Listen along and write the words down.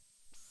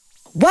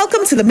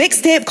Welcome to the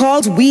mixtape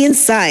called We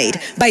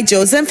Inside by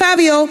Jose and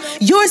Fabio,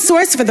 your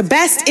source for the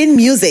best in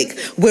music,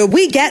 where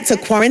we get to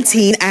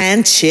quarantine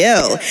and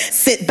chill.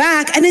 Sit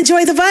back and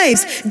enjoy the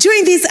vibes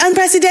during these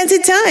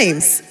unprecedented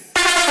times.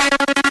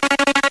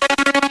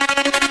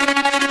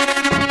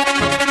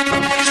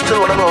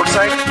 Still wanna go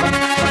outside?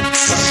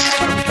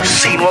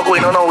 Seen what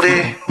going on out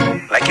there?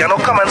 Like you no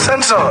common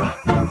sense, or?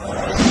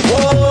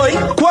 Boy,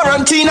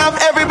 quarantine have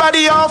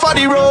everybody off of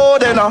the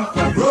road, you know.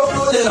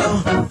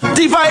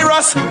 The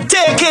virus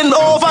taking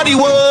over the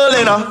world,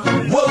 you know.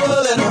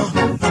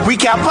 We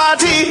can't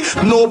party,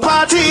 no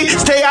party.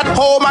 Stay at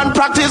home and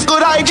practice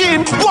good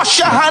hygiene. Wash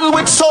your hand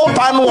with soap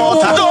and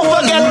water. Don't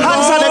forget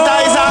hand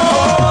sanitizer.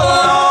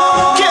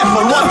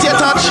 Careful what you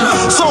touch.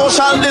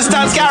 Social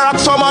distance can't rock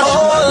so much.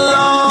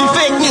 The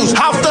fake news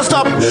have to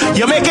stop.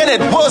 You're making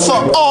it worse for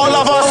all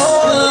of us.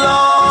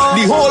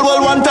 The whole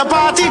world want a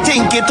party,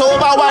 think it over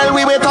while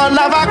we wait on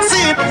the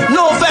vaccine.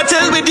 No fair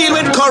till we deal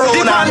with corona.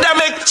 The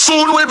pandemic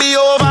soon will be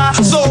over.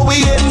 So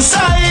we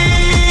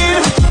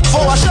inside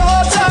for a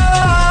short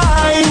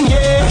time,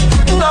 yeah.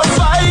 Not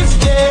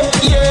 5,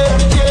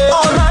 yeah.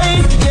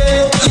 Alright,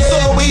 yeah.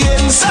 So we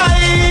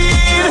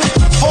inside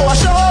for a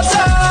short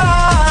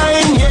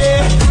time,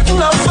 yeah.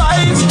 Not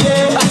 5,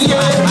 yeah.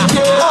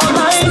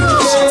 Alright,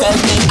 yeah. She tell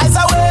me as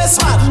a waste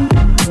man.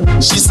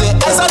 She say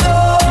as a dog.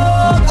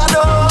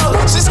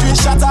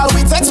 Shut out,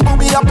 we text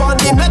movie up on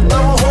the net.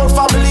 Now whole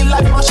family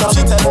like mash up.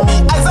 She tell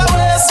me as a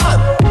waste man,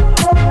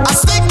 I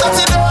stick to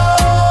the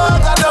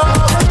dog, I know.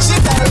 She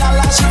tell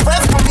Lala she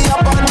friends put me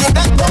up on the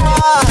net.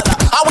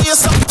 I will you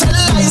stop tell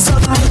lies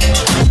on me.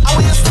 I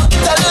will you stop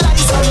tell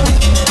lies on me.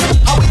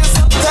 I will you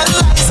stop tell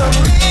lies on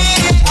me.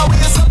 I will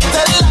you stop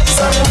tell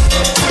lies on me.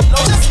 Now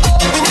just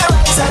open your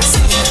eyes and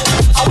see.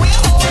 I will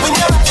open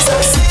your eyes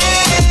and see.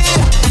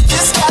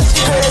 This girl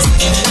she crazy,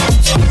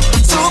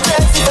 too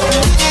crazy for me.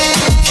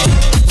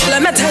 Let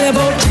me tell you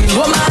about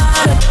real woman.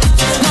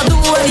 Not do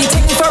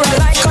anything for a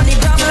like on the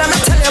gram. Let me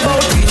tell you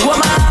about real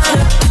woman.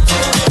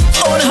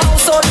 Own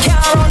house, own car,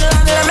 own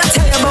land. Let me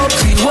tell you about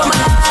real woman.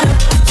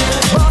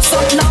 Boss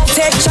up now,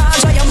 take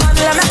charge of your man.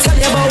 Let me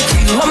tell you about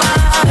real woman.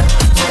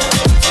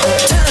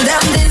 Tell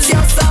them this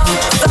your song.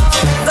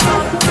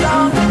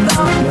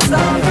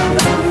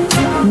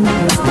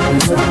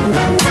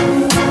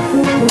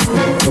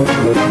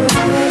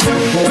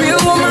 Real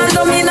woman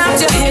don't mean that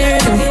you hear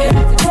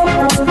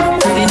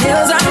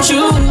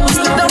shoes.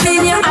 Don't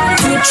mean your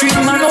attitude, treat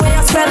man way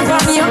I spend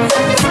on you.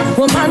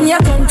 Woman,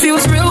 you're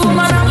confused, real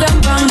woman have them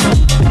bang.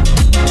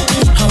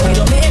 And we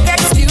don't make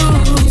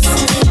excuse.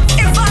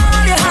 If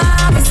all you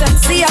have is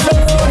sexy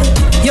alone,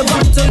 you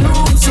got to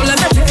lose. So let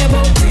me tell you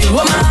about real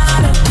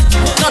woman.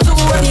 Not do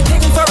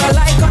anything for a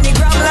like on the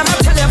gram. Let me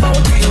tell you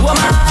about real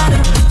woman.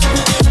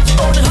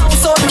 Own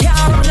house, own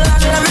car, own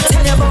land. Let me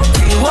tell you about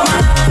real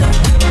woman.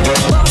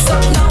 Boss up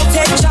now,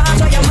 take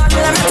charge of your man.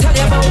 Let me tell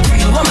you about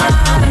real woman.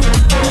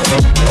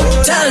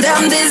 Tell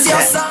them this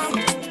your song.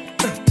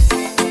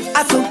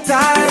 I so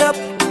tied up.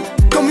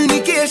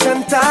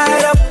 Communication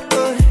tied up.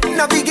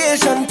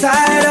 Navigation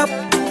tied up.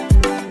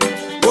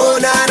 Oh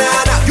na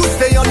na na. You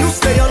stay on the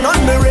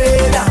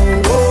radar.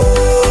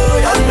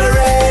 Oh, on the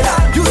radar.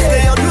 You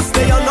stay on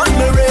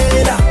the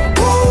radar.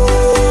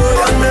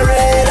 Oh, on the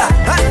radar.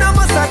 And I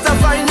must have to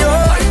find you.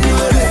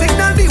 You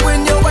signal me when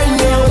you wind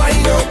you.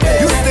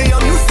 You stay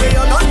on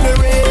the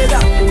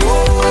radar.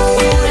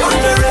 Oh, on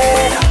the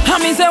radar. I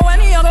mean say when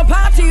you go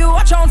party, you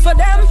watch out for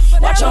them.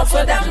 Watch out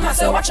for them, I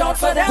say watch out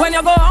for them. When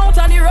you go out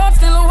on the road,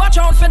 still watch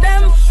out for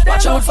them.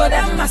 Watch out for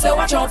them, I say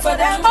watch out for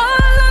them.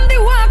 All on the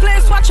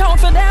workplace, watch out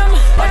for them.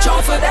 Watch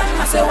out for them,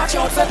 I say watch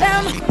out for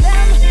them.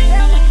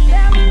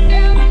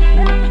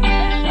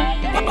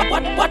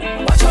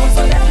 Watch out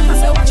for them, I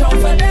say watch out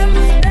for them.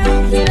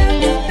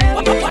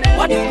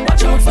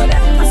 Watch out for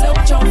them, I say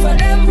watch out for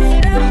them.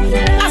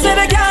 I say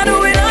they can't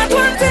do it at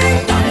one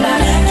thing.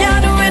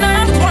 Can't do it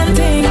at one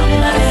thing.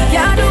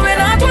 Can't do it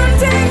at one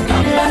thing.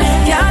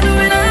 Can't do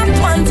it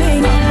at one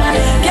thing.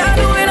 Can't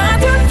do it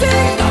at one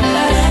thing.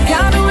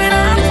 Can't do it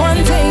at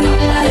one thing.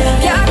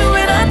 Can't do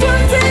it at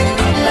one thing.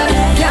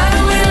 Can't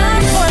do it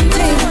at one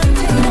thing.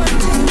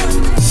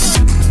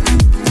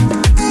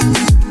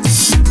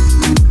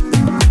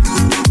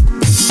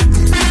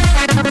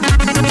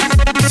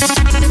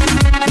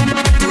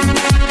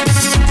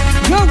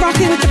 You're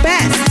rocking with the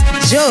best,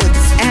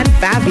 Jose and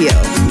Fabio.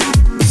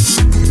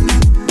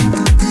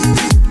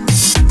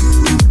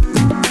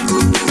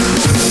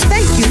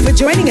 For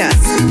joining us.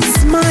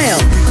 Smile.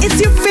 It's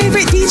your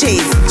favorite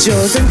DJs,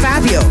 Jose and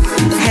Fabio.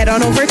 Head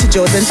on over to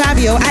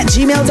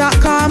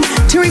joseandfabio@gmail.com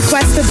to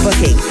request a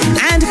booking.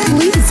 And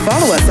please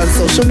follow us on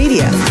social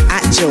media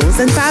at Jose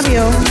and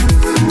Fabio.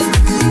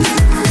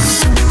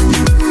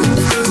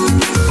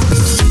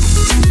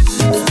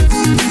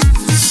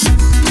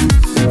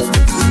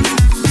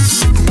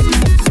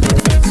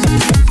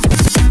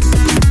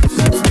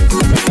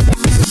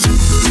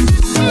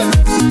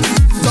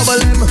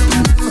 Double M.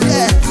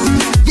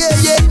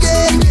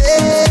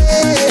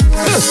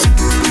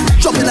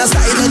 Dropping a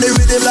style and the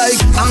rhythm like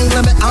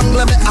Angla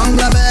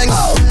bang.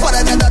 What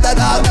a da da da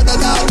da da da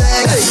da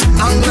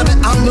bang.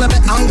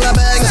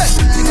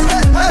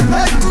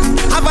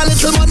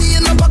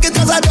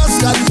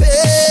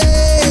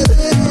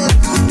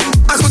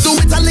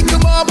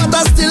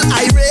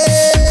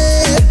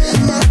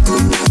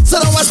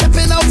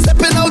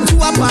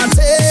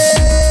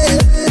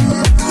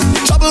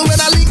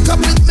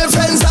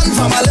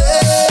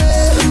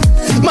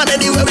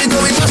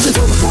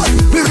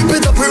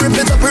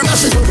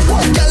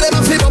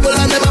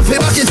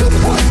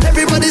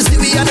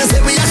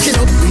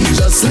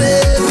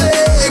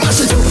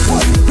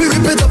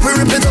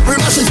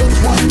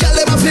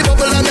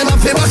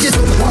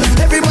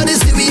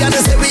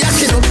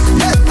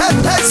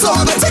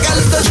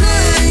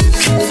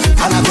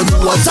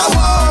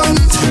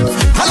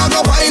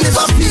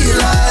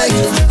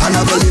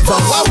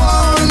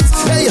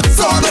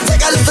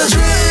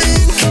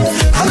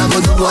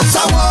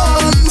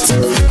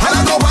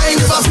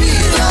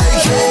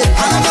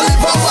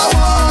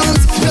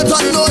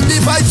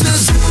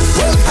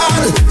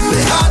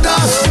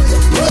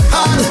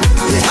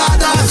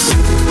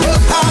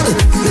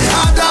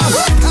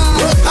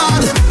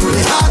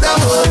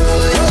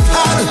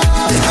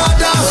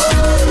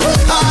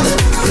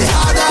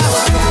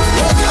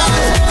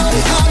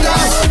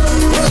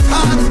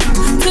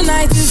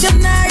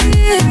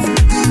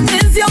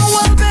 is your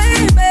world,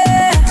 baby.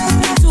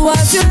 Do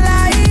what you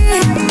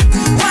like.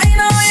 Why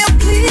not you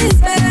please,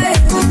 baby?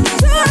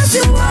 Do what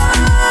you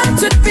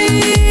want with me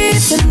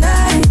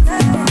tonight.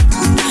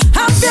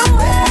 Have your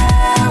way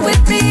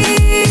with me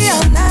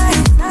all night.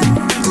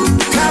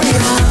 Carry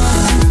on,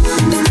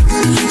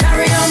 baby.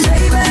 Carry on,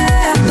 baby.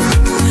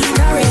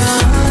 Carry on.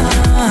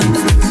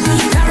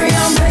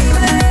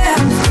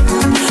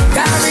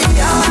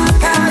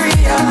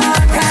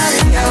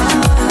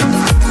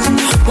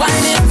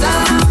 Wind it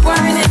up.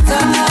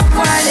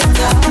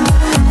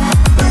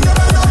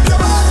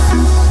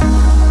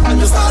 And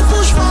you start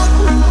push back.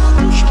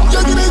 You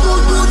give me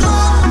good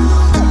love.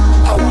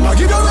 I wanna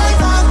give you right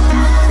back.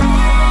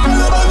 And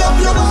you bend up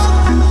your back.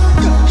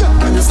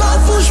 And you start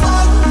push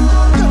back.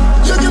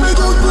 You give me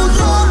good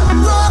love.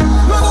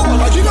 I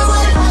wanna give you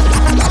right back.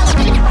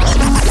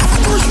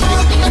 Push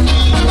back. And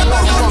you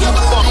bend up your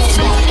back.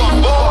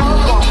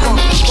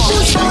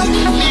 Push back.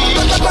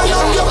 And you bend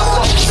up your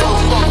back.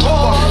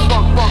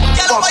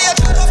 Get away your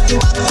back.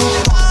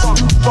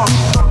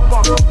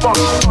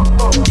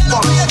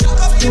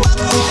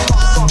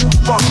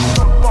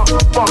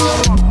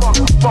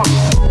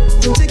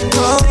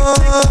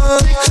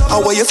 How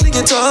are you fling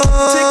it up?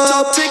 Tick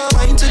tock, tick,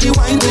 wine to the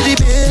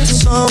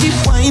bass now. Keep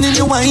whining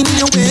your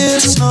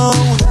waist now.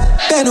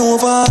 Bend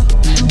over,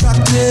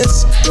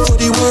 practice for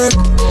the work,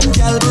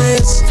 gal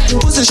brace,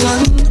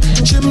 position,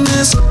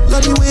 gymnast.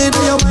 Love the way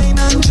that you whine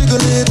and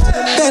jiggle it.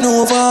 Bend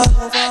over,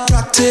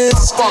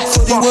 practice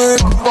for the work,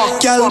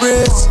 gal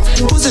brace,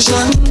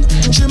 position,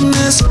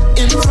 gymnast.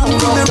 In front of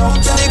me,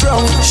 round to the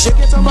ground. Shake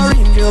it,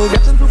 marine girl,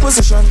 get into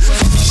position.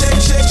 Shake,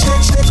 shake,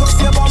 shake, shake up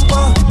your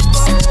bumper.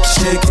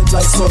 Shake it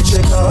like salt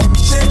shaker.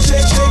 Shake,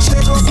 shake, shake,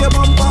 shake up your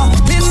bumper.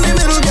 In the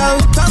middle, girl,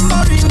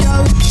 tambourine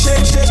girl.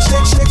 Shake, shake,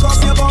 shake, shake up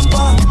your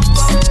bumper.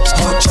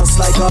 Hot just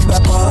like a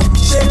pepper.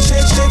 Shake,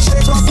 shake, shake,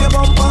 shake up your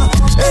bumper.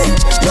 Hey,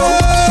 yo.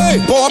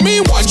 Hey, pour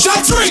me one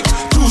shot drink,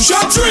 two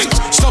shot drink.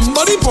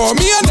 Somebody pour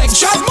me a next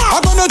shot.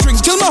 I'm gonna drink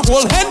till my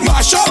whole head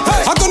mash up.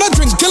 Hey, I'm gonna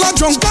drink till I'm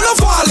drunk and I'm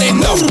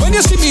falling down. When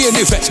you see me in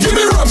effect, give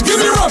me rum,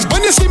 give me rum.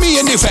 When you see me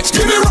in effect,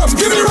 give me rum,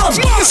 give me rum.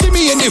 When you see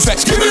me in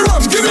effect, give me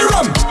rum, give me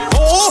rum.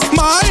 Oh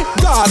my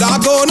God,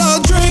 I'm gonna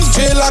drink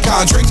till I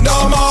can't drink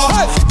no more.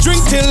 Hey,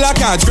 drink till I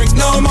can't drink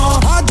no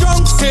more. I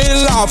drunk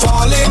till I'm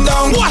falling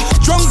down. What?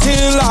 Drunk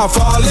till I'm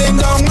falling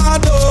down. I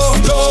don't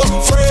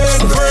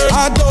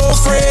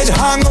afraid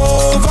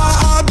hangover.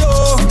 I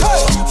don't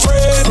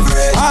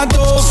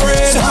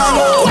afraid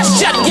hangover.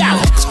 Question, yeah.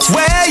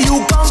 Where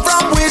you come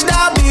from with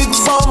that big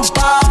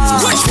bumper?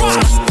 Which one?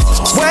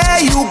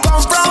 Where you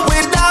come from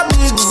with that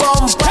big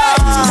bumper?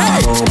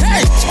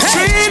 Hey.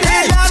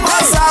 Trinidad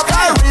must have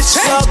a rich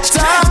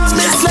doctor,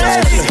 Miss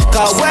Lady.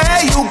 Cause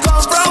where you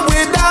come from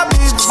with that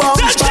big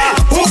bumper?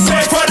 Who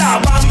paid for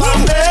that bam bam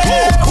day?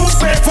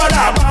 Who paid for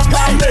that bam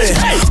bam day?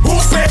 Who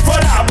paid for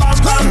that bam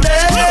bam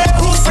day?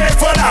 Who paid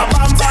for that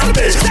bam bam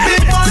day?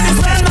 Big money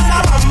spent on a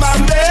bam bam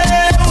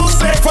day. Who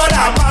paid for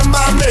that bam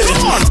bam day?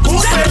 Who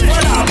paid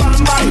for that bam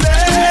bam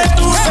day?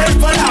 Who paid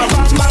for that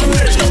bam bam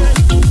day?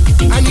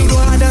 And you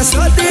don't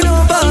understand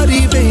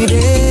nobody,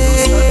 baby.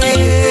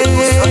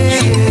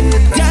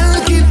 Y'all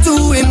keep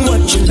doing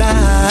what you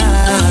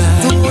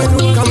like.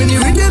 Come when you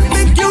read it,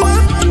 pick you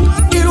up.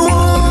 It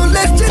won't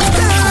let you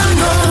down.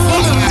 No.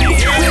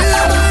 We'll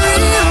have a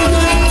real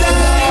good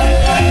time.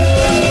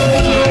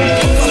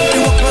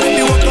 Walk up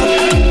the way.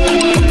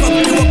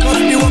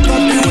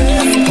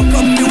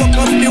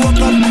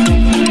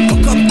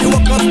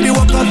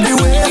 Walk up the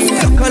way.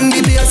 Look on the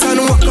bass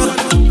and walk up.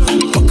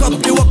 Walk up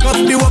the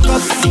walk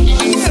up.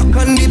 Look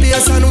on the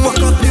bass and walk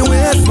up the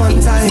waist one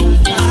time.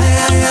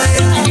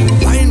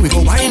 Aye. Wine, we go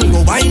wine,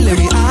 let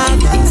me have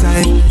that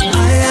time.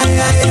 Aye.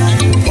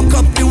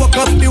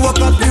 Walk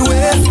up the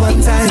waist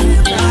one time.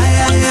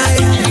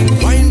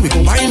 Aye. Wine, we go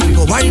wine,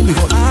 we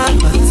go have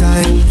that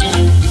time.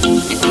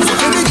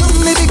 So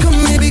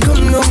baby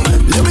come now.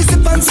 Let me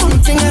sip on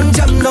something and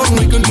jam down.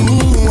 We can do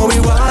what we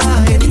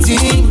want,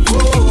 anything.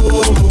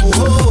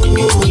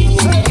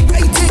 I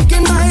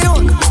taking my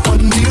own on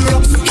the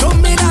rocks. Show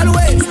me that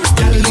way,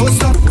 girl, don't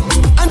stop.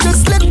 And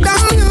just let the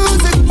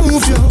music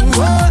move you.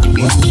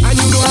 And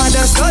you don't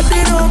understand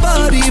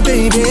nobody,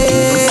 baby.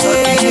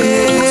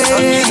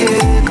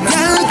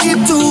 Girl, keep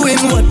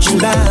doing what you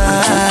like.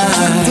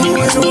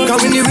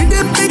 Cause when you read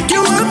it, pick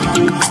you up.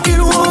 It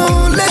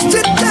won't let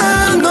you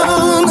down, no.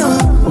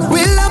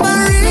 We'll have a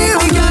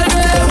real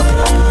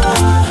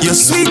girl. Your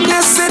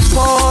sweetness is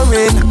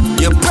pouring,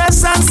 your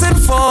presence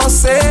is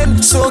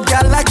forcing. So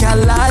girl like a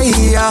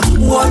liar,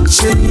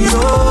 watching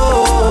you.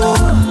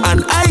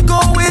 And I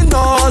going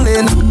all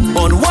in,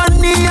 on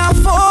one knee I'm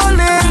falling.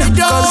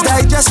 Cause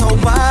I just so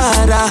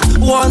bad at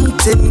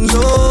wanting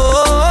you.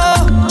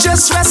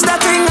 Just rest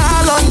that thing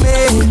all on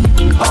me.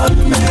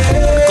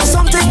 Cause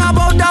something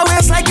about that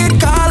waist like it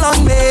call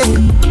on me.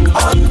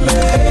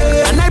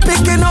 And I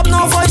picking up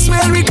no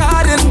voicemail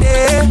regarding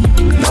me.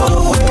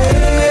 No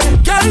way.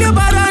 Girl, you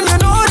bad and you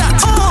know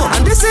that.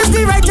 And this is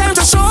the right time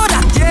to show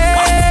that.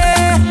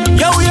 Yeah.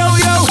 Yo.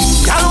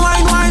 Girl,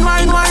 wine.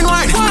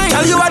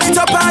 Girl, you are the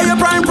top of your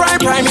prime.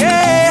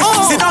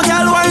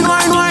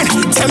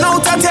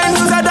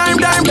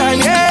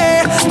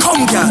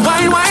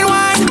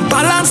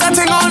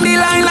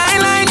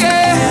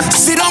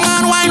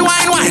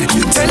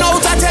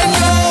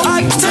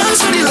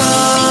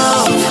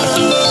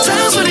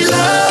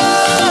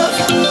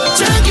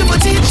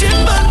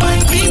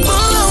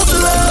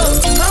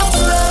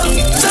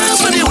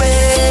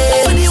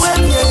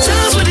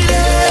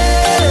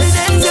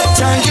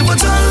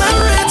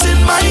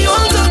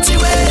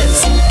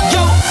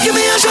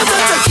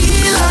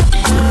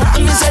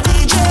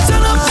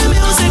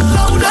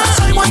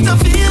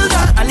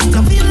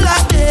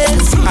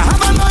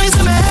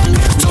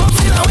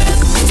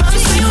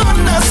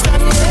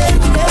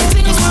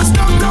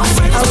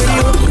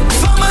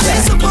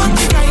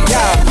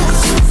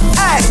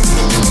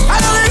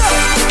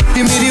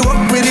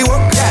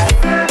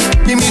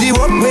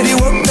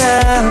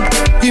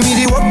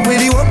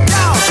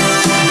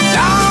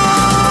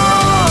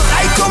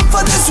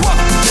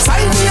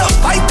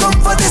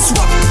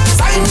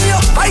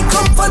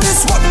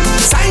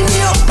 Sign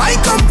me up, I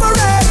come for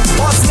it.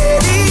 Boss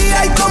lady,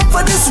 I come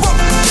for this one.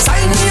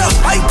 Sign me up,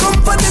 I come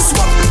for this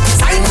one.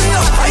 Sign me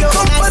up, I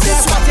come for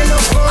this one. I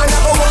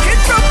never walk it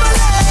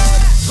properly.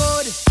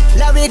 Good,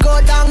 let me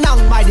go down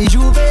by the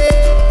Juve.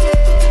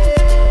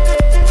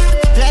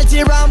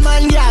 Plenty rum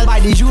and gal by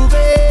the Juve.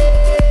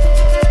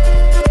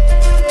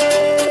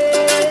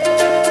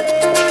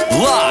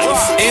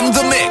 Live in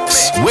the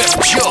mix with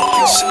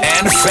Jones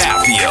and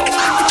Fabio.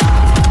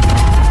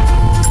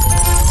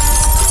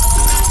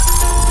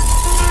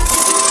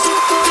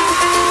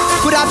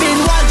 Could have been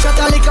one shot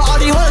of liquor or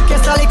the whole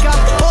case of liquor.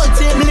 Whole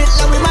team lit,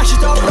 let we mash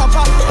it up proper.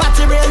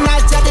 Party real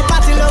nice, yeah, the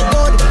party look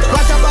good.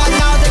 What about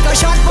now? Take a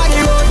shot for the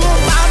road.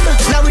 Bam!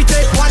 Now we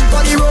take one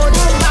for the road.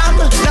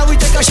 Bam! Now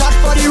we take a shot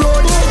for the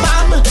road.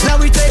 Bam!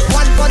 Now we take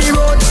one for the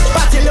road.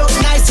 Party look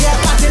nice, yeah,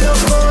 party look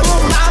good.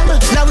 Bam!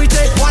 Now we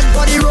take one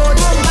for the road.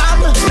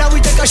 Bam! Now we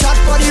take a shot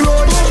for the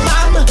road.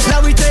 Bam! Now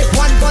we take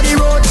one for the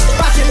road.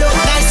 Party look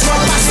nice, yeah.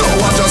 So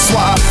I just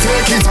want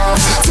take it off,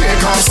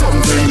 take off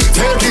something,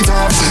 take it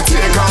off,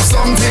 take off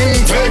something,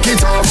 take it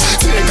off,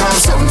 take off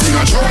something,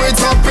 and throw it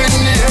up in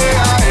the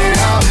air.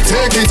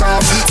 Take it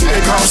off,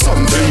 take off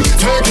something,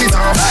 take it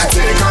off,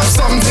 take off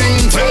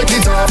something, take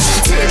it off,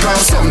 take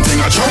off something,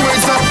 and throw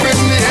it up in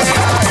the air.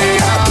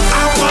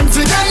 I want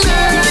to get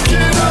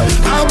naked,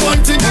 I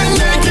want to get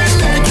naked,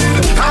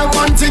 naked, I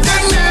want to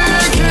get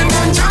naked,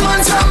 and jam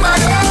on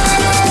somebody.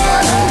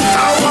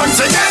 I want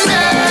to get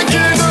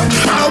naked,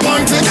 I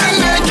want to get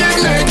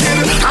naked,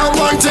 naked, I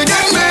want to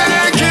get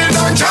naked,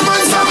 and jam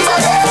on somebody.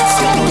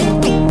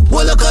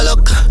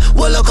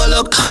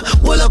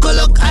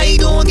 Look, I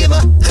don't give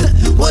a. Look,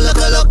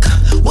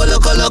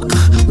 I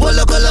don't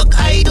give a. Look,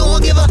 I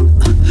don't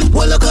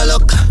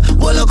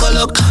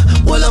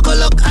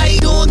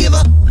give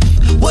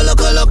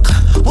a.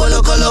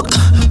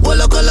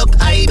 Look,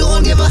 I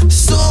don't give a.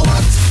 So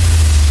what?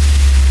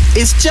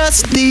 It's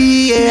just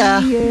the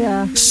air.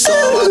 So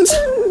what?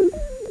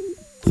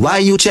 Why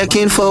you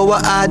checking for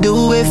what I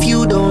do if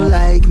you don't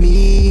like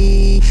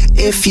me?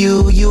 If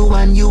you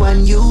and you,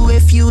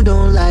 if you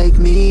don't like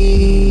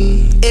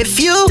me. If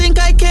you think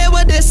I care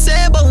what they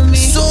say about me,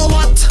 so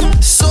what?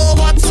 So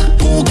what?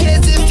 Who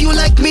cares if you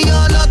like me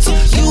or not?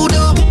 You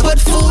don't put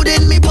food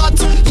in me pot.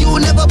 You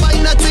never buy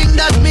nothing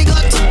that me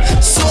got.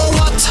 So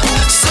what?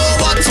 So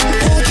what?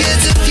 Who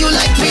cares if you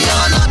like me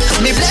or not?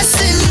 Me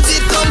blessings,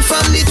 it come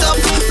from the top.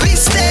 We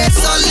stay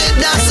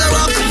solid as a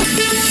rock.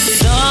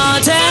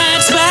 Don't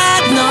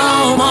expect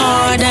no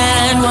more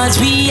than what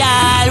we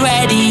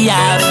already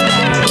have.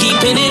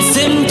 Keeping it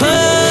simple.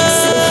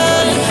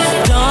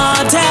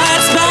 Don't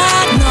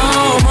expect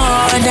no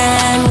more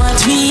than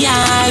what we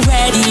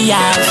already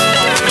have.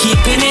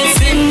 Keeping it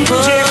simple.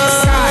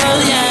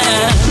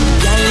 Yeah.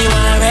 Girl, you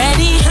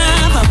already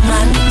have a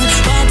man,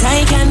 but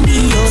I can be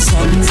yours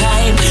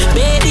sometime.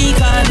 Baby,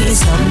 call me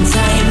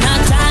sometime.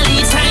 Not all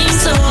the time,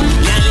 so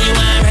girl, you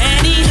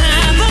already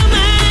have a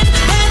man,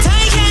 but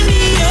I can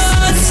be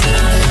yours.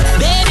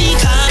 Baby,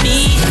 call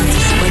me,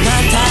 but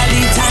not all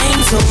the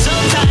time, so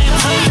sometimes.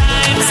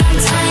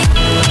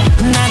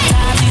 Not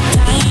all the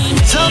time,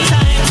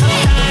 sometimes,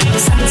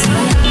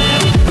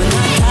 but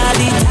not all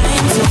the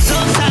time, so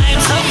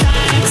sometimes, not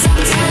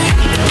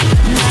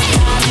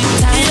all the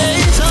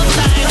time,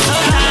 sometimes, but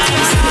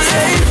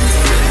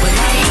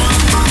not.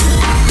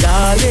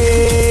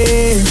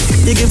 Darling,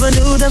 you give a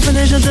new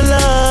definition to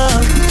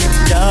love.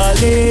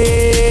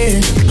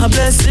 Darling, a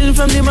blessing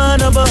from the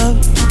man above.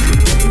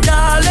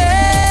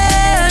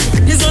 Darling,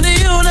 it's only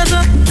you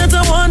that's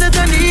the one that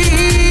I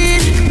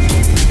need.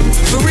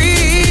 For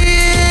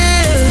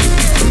real.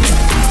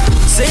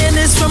 Saying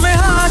this from my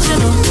heart, you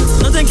know.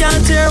 Nothing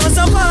can tear us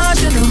apart,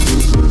 you know.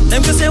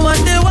 Them can say what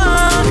they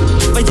want,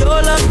 but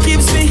your love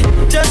keeps me,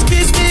 just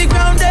keeps me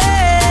grounded.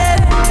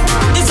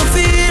 It's a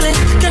feeling,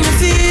 can you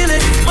feel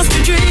it? Must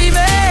be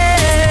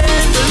dreaming,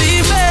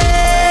 believe me.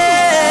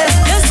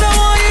 Yes, I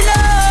want you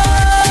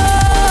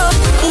know.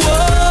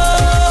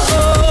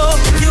 Whoa,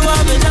 you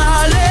are my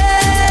darling.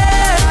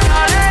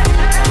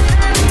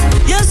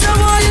 Yes, I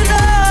want you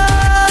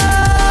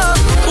know.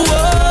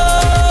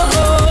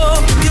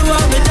 Whoa, you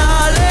are my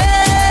darling.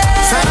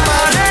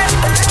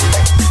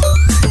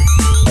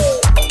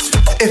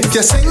 If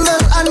you're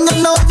single and you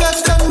know you're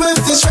done with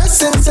the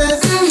stress inside,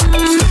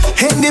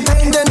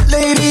 independent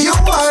lady, you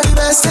are the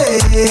best.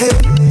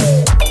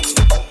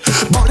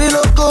 Body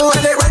look good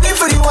and they ready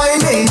for the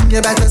whining. You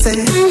better say,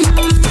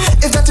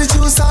 if that you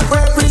choose, I'm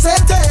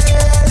represented.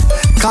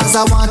 Cause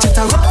I want you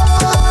to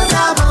roll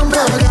that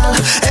bumper, girl.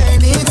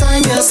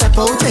 Anytime you step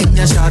out in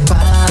your short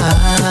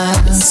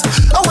pants,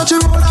 I want you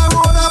to roll that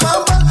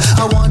bumper.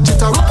 I want you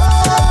to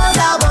roll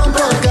that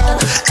bumper, girl.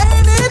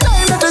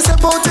 Anytime that you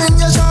step out in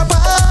your short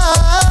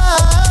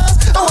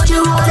pants, I want you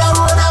to roll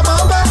that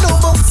bumper.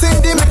 No bumps in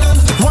the middle,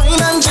 wine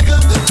and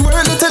jiggle.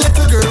 Twirl it a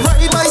little girl,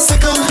 ride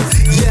bicycle.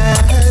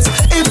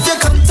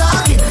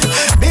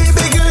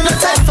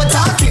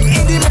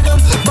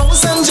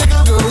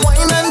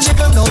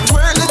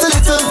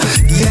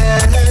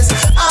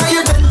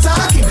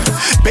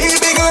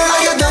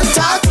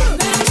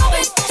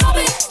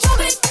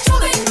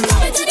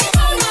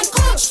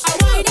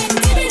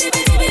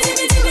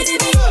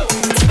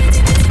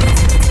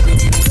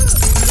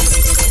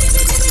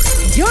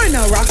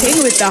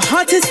 the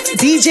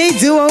hottest DJ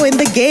duo in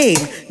the game,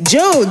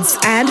 Jones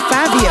and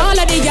Fabio. All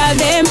of the girls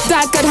them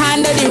that could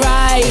handle the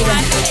ride.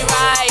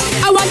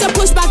 I want to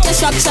push back the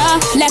structure,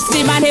 left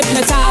the man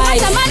hypnotized.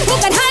 I want a man who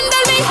can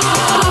handle me.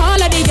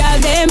 All of the girls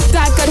them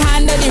that could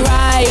handle the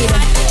ride.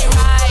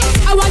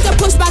 I want to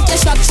push back the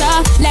structure,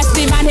 left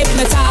the man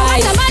hypnotized. I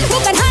want a man who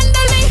can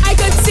handle me. I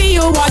could see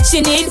you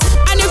watching it,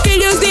 and you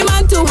feel use the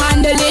man to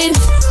handle it.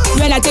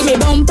 When I take me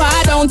bumper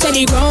down to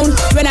the ground,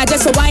 when I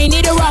just wind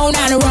it around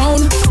and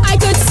around, I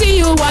could see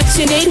you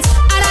watching it,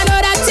 and I know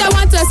that you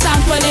want to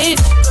sample it.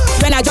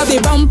 When I drop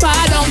the bumper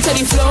down to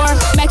the floor,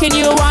 making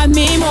you want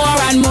me more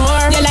and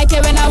more. You like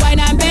it when I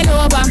whine and bend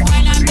over.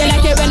 You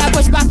like it when I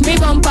push back me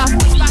bumper.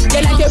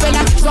 You like it when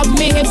I drop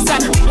me hips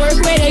and work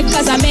with it,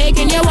 cause I'm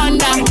making you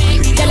wonder.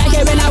 You like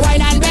it when I whine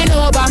and bend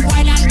over.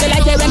 You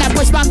like it when I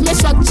push back me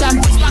structure.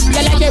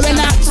 You like it when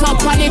I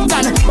jump on it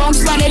and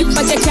bounce on it,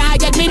 but you can't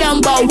get me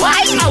number. Why?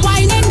 I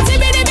whine and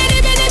tibbity bitty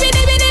bitty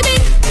bitty bitty bitty.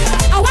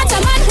 I want a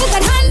man who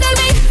can handle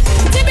me.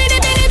 Tibbity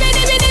bitty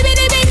bitty bitty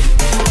bitty bitty.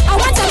 I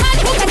want a man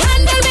who can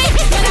handle me.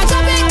 When I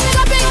drop it,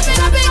 drop it,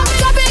 drop it,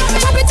 drop it,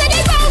 drop it to the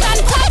ground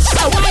and touch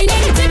the whine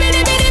and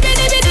tibbity bitty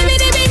bitty bitty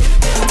bitty bitty.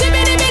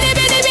 Tibbity bitty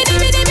bitty bitty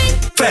bitty bitty.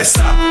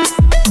 Festa.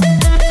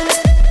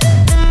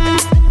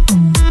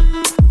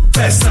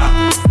 Festa.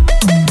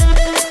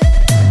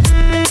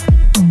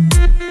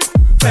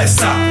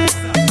 Festa.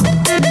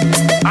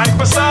 And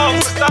for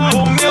sound,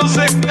 for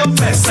music,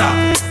 Festa.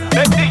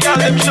 Let the girl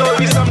them show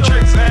you some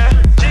tricks, man.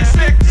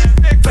 G6,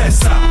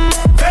 Festa.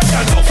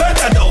 Festa do,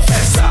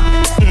 Festa.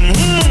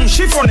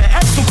 She from the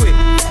X to quick.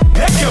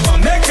 Make your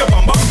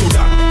bum bum do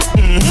that.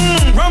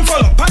 Run for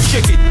the punch,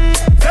 shake it.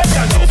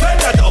 Festa do,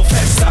 Festa.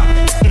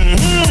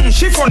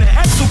 She from the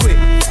X to quick.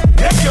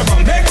 Make your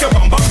bum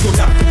bum do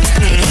that.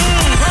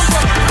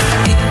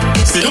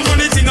 Say don't do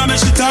anything, I make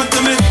she talk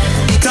to me.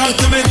 Talk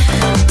to me,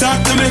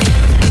 talk to me.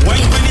 Why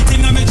you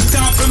anything, I make you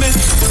talk to me.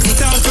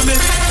 Talk to me.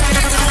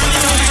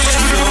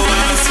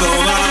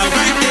 Slower,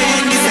 right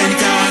there in the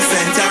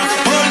center.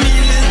 Hold me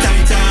a little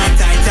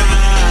tighter.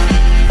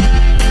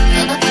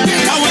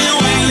 Now when you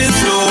whine it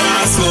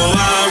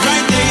slower,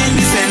 right there in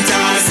the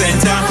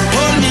center.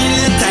 Hold me a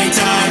little tighter.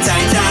 I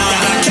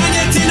can't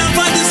get enough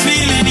of this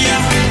feeling,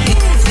 yeah.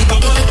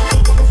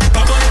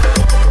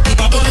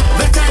 Bubble,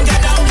 let time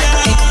get down,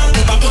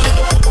 yeah. Bubble,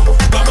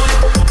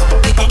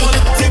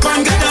 take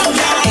one get down,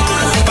 yeah.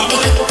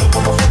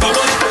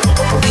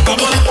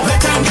 Bubble,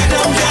 let time get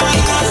down,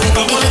 yeah.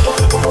 Bubble.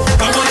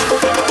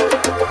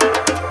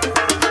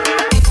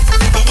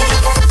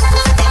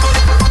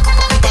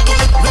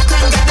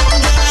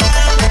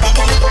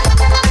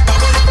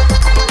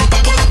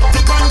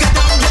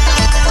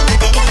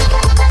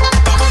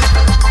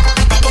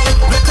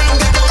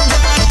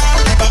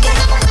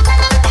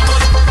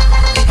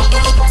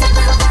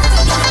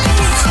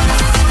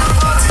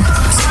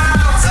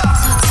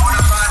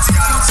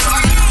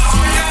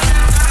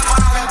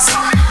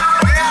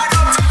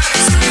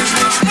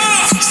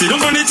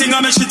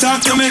 She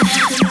talk to me.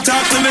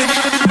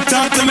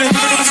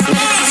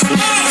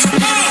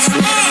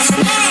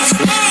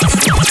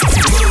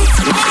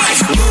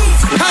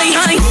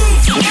 Hi.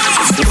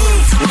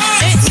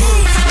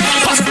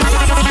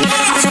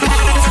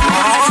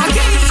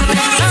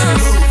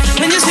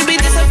 When you should be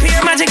disappear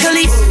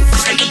magically,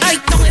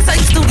 I don't it's like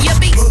studio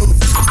beat.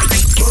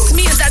 It's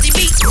me and Daddy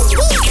beat.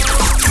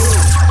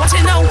 What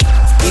you know?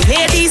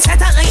 Ladies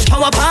had a like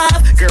power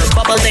pop. Girl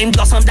bubble name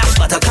blossom that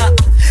buttercup.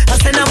 A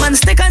cinnamon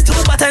stick and two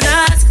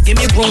butternuts. Give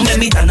me room, let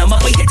me turn them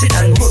up. We hit it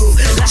and move,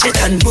 lash it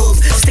and move,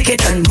 stick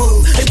it and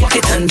move, walk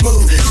it and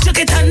move, jerk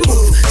it and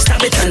move,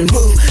 stab it and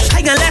move.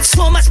 I got left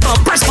so much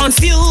bumpers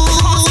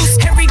confused.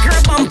 Every girl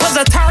bumper's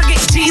a target.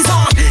 G's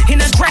on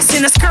in a dress,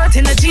 in a skirt,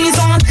 in a jeans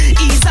on.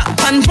 Ease up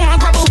and one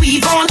grab a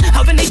weave on.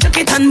 How when they jerk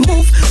it and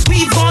move,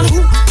 weave on.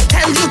 Who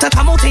tell you to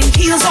come out in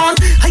heels on?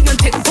 I gonna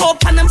take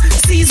rope on them,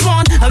 seize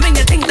one. And when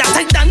you think that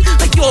I done,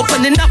 like you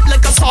opening up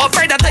like a soft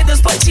bread that I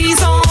just put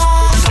cheese on.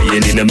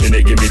 In a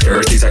minute, give me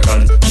 30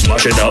 seconds.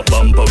 Smash it up,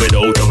 bumper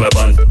without a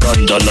weapon.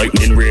 Thunder,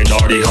 lightning, rain,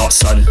 or the hot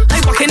sun.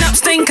 I'm walking up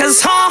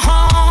stinkers,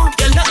 ha.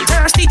 You look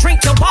thirsty,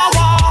 drink your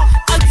wawa.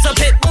 Odds of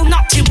it will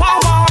not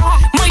chihuahua.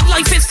 My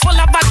life is full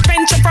of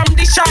adventure from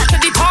the shark to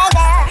the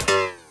power.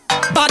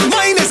 But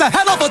mine is a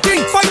hell of a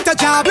thing. Fight a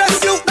job,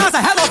 bless you, that's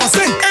a hell of a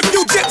sin. If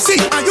you gypsy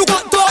and you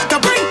got thought to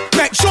bring,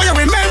 make sure you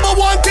remember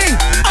one thing.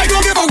 I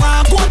don't give a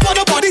rhyme, go up on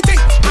the body thing.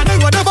 And I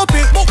would never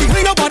pick, but we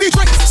clean a body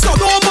drink. So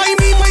don't mind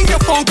me, mind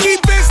your funky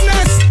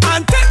business.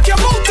 And take your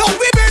mouth out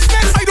with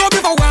business. I don't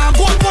give a rhyme,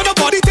 go up on the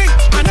body thing.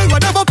 And I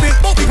would never pick,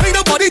 but we clean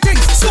a body thing.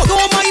 So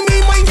don't mind me,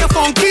 mind your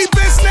funky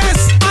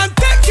business. And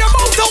take your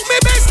mouth out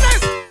with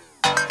business.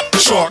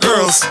 Short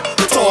girls,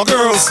 tall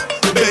girls,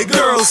 big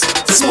girls,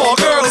 small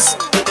girls,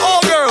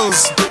 all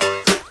girls.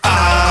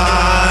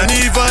 And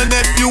even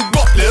if you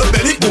got little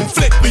belly boom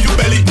flick, with you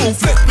belly boom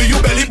flick, with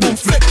you belly boom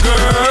flick,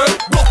 girl.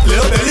 Got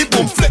little belly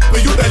boom flick,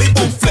 with you belly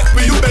boom flick,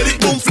 with you belly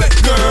boom flick,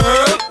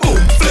 girl.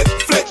 Boom flick,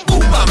 flick,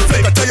 boom and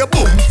flick. I tell you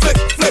boom flick,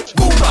 flick,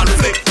 boom and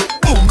flick,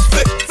 boom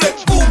flick, flick,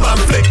 boom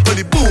and flick. With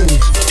the boom,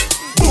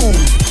 boom,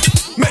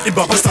 make the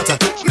bumper stutter.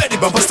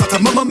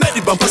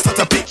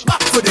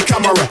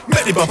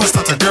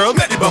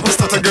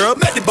 girl.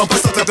 Make the bumper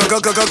start to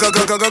go. Don't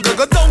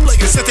let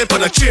you sit up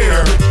on a chair.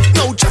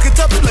 No jacket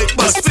up like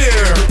bus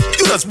fare.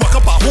 You just walk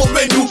up a whole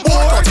menu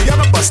board. You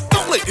have a bus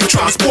down like the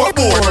transport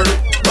board.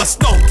 Bus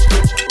down,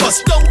 bus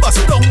down, bus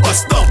down,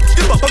 bus down.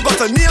 The bumper got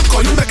a name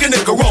call you making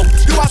it go round.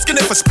 You asking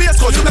it for space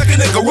cause you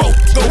making it go round.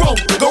 Go round,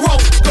 go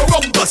round, go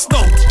round. Bus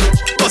down,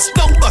 bus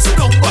down, bus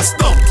down, bus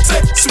down. Say,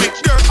 sweet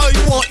girl, I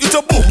want you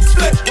to boom,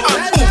 flip,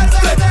 and boom,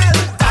 flip.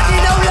 Daddy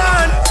don't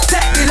learn,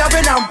 take the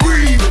loving and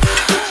breathe.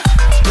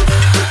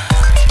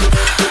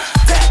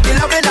 Take the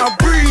loving and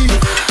breathe.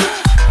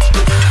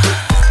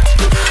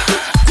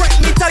 Grip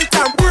me tight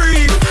and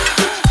breathe.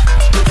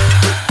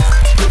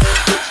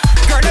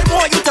 Girl, I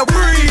want you to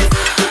breathe.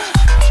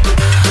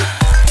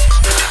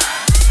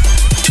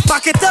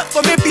 Back it up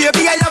for me,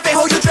 baby, I love it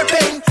how you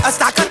dripping. A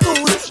stack of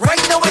tools,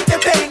 right now I'm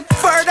tipping.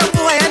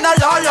 Furthermore, and a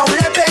long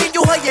living.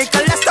 You high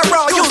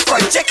cholesterol, you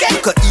fried chicken.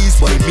 You could ease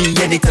by me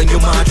anytime you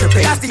mind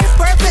tripping. That's the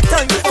perfect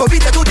time for me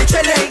to do the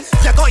chilling.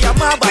 You got your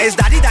man by his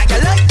daddy that you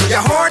like.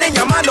 Your horn and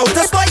your man out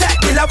to spoil that.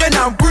 The loving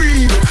and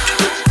breathe.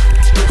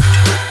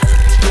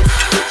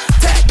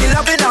 Take the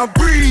loving and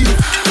breathe.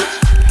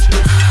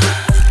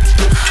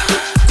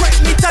 Grip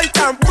me tight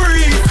and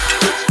breathe.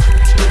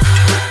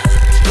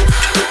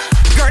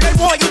 Girl, I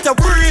want you to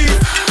breathe.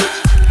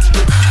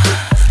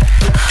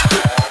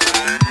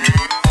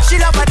 She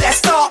love a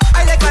desktop,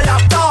 I like a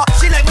laptop.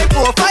 She like my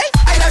profile,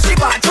 I know she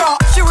bad drop.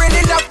 She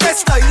really love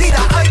this style,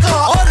 leader I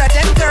got. All of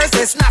them girls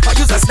they snap, I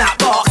use a snap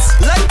box.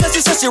 Like cause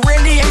she says she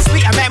really ain't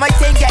sweet. I make my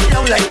thing get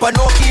long like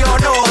Pinocchio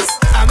nose.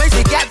 I make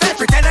she get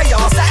that pretend I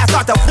y'all say I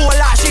start to pull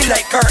out. She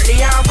like Curly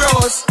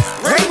Ambrose.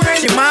 Ring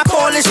ring, she my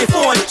calling, she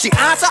phone. She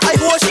answer, I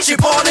hold, she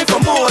calling for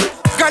more.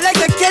 Girl like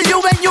to kill you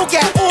when you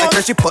get old.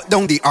 Girl, she put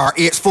down the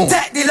RH phone.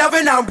 Take the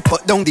loving and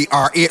put down the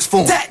RH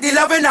phone. Take the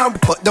loving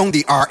and put down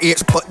the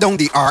RH. Put down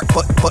the R.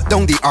 Put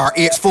down the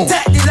RH phone.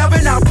 Take the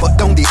loving and put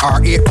down the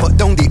RH. Put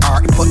down the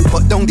R.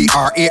 Put down the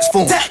RH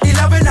phone. Take the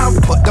loving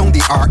and put down the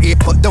RH.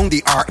 Put down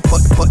the R.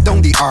 Put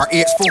down the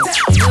RH phone. Put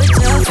your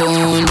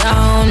phone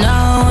down,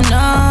 no,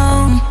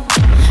 no.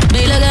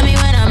 They look at me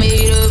when I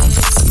made up.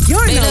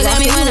 You're now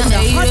rocking with the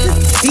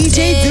hottest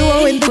DJ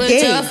duo in the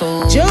game,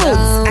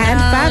 Jones and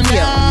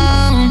Fabio.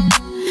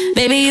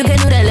 Baby, you can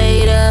do that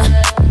later.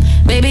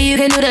 Baby, you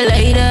can do that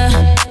later.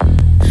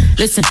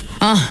 Listen,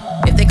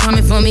 if they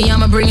coming for me,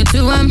 I'ma bring it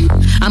to them.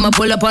 I'ma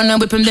pull up on them,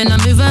 whip them, then I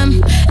move them.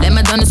 Let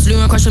my down the slew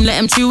and crush them, let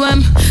them chew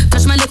them.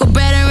 Touch my little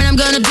better and I'm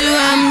gonna do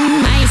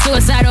them. I ain't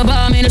suicidal, but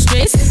I'm in the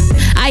streets.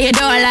 I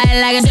adore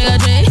like a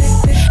cigarette.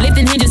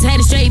 Lifting hinges,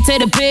 headed straight to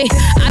the pit.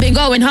 I've been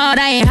going hard,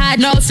 I ain't had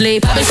no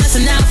sleep. I've been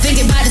stressing out,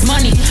 thinking about this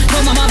money.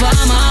 Told my mother,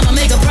 I'ma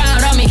make her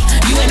proud of me.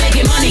 You ain't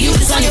making money, you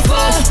just on your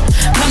phone.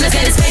 Come, let's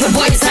get this paper,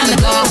 boy, it's time to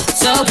go.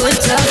 So put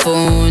your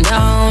phone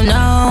down,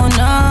 no,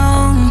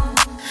 no.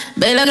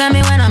 Babe, look at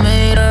me when I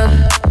made up.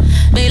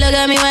 Babe, look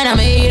at me when I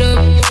made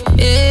up.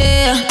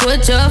 Yeah,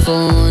 put your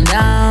phone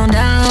down,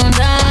 down,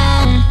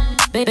 down.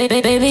 Baby,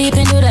 you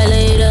can do that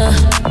later.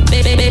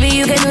 Baby,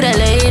 you can do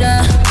that later.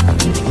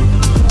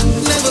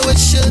 Never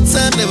waste your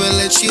time, never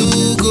let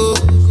you go.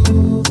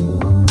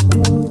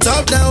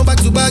 Top down, back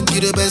to back, you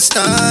the best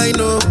I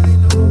know.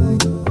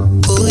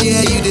 Oh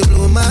yeah, you did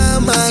blow my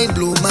mind,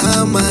 blow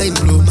my mind,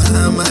 blow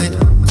my mind.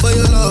 For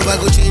your love, I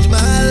go change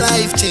my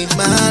life, change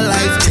my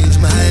life, change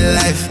my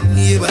life.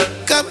 Yeah, but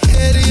come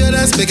here to your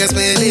dance, make us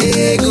spend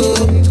ego.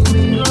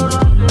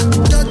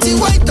 Dirty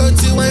white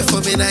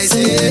for me, nice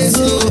and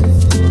slow.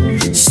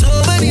 So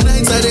many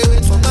nights I did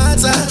wait for my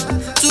time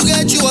to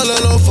get you all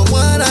alone for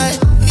one night.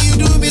 You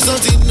do me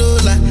something no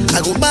lie,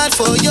 I go mad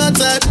for your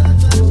type.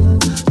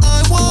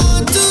 I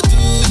want to do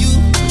you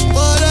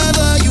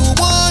whatever you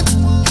want,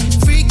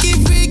 freaky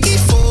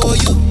for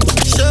you.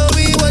 Show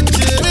me what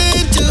you're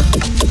into,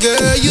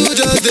 girl. You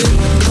just did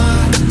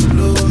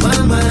blow my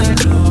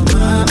mind, blow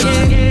my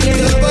mind.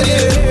 Your body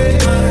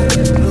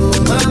blow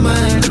my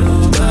mind,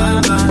 blow my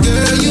mind.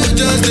 Girl, you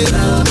just did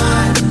blow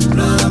my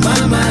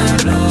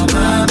mind, blow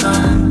my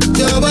mind.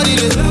 Your body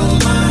did blow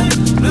my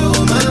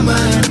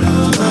mind,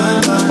 blow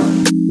my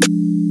mind.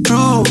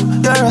 True,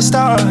 you're a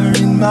star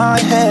in my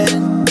head.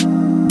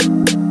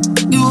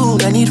 You,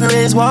 I need to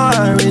raise war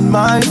in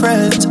my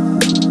friends.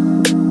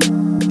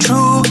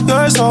 True,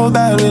 you're so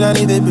bad when I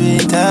need to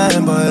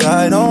pretend, but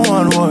I don't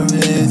want war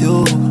with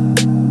you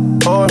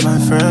or my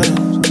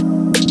friends.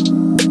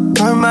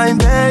 You're my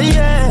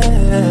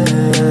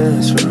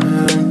best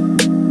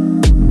friend.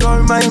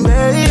 You're my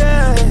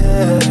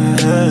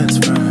best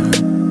friend.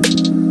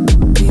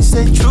 He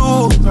said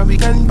true, but we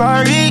can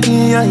party,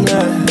 yeah.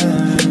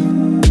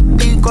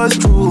 Because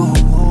true,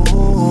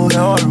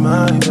 you're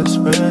my best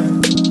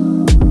friend.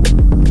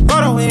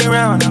 All the way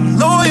around, I'm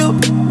loyal.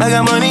 I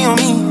got money on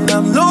me, and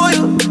I'm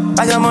loyal.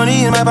 I got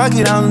money in my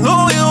pocket, I'm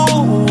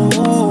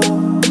loyal.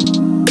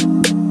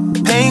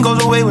 Pain goes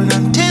away when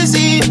I'm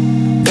dizzy.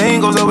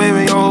 Pain goes away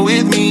when you're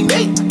with me.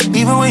 Hey.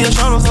 Even when your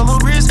shadows a little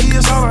risky,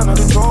 it's all under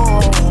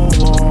control.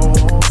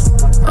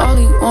 All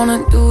he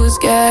wanna do is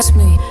gas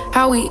me.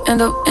 How we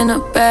end up in the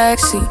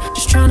backseat,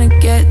 just tryna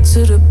get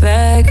to the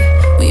bag.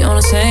 We on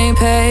the same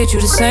page,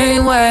 you the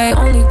same way.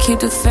 Only keep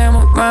the fam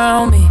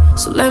around me,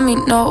 so let me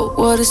know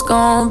what it's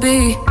gon'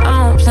 be.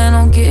 I don't plan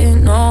on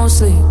getting no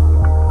sleep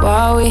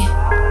while we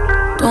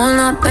doing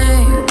our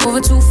thing,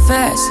 moving too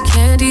fast.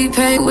 Candy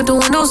paint with the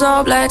windows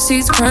all black,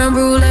 seats creme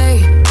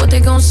brulee. What they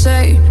gon'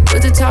 say?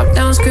 With the top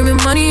down, screaming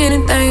money,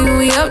 anything.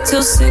 We up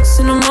till 6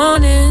 in the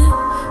morning.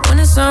 When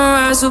the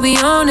sunrise, we'll be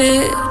on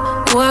it.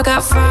 Oh, I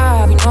got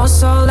 5, you know it's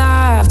so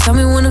live. Tell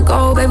me when to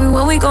go, baby,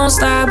 when we gon'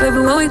 slide, baby,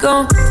 when we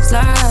gon'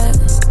 slide.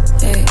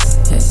 Hey,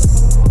 hey.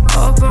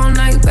 Up all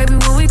night, baby,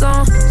 when we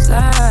gon'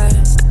 slide.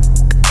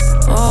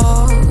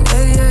 Oh,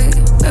 yeah, yeah,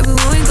 baby,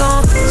 when we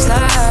gon'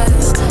 slide,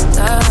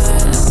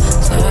 slide,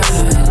 slide,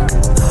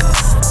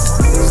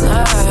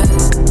 slide.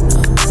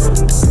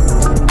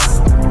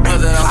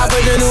 I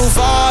put the new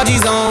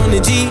 4G's on the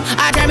G.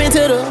 I trap into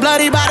the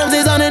bloody bottoms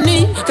is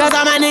underneath. Cause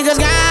all my niggas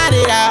got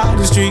it out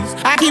the streets.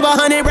 I keep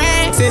 100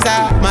 racks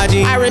inside my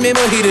jeans. I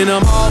remember hitting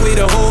them all with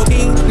the whole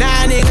team.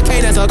 Now a nigga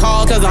can't answer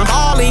calls cause I'm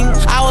balling.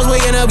 I was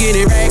waking up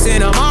getting racks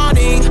in the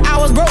morning. I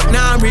was broke,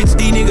 now I'm rich,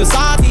 these niggas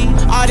salty.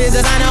 All this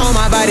designer on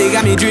my body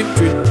got me drip,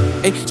 drip.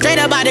 Hey, straight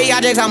up out the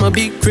objects, I'm a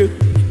big crip.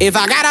 If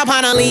I got up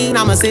on a lean,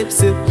 I'm a sip,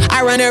 sip.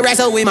 I run the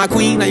racks up with my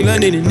queen, like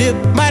London and Nip.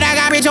 But I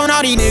got rich on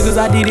all these niggas,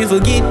 I didn't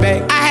forget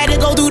back. I had to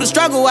go through the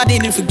struggle, I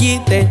didn't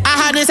forget that. I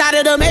hopped inside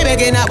of the Maybach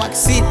and now I can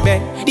sit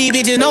back. These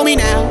bitches know me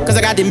now, cause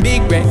I got them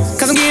big racks.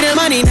 Cause I'm getting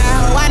money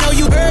now, I know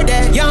you heard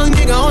that. Young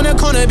nigga on the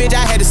corner, bitch,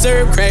 I had to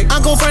serve crack.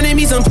 Uncle fronted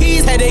me some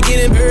peas, had to get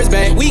them birds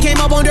back. We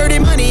came up on dirty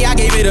money, I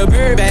gave it a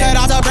bird back. Cut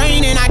off the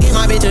brain and I gave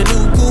my bitch a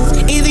new goof.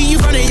 Either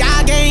you from the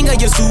y'all gang or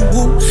you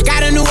Subaru.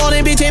 Got a New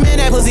Orleans bitch and man,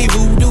 that pussy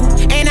voodoo.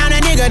 And I'm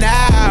that nigga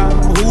now.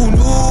 Who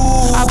knew?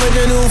 I put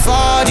the new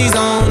 4G's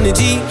on the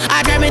G.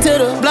 I trap into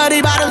the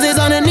bloody bottoms is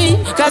underneath.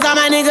 Cause all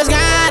my niggas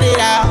got it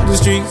out the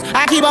streets.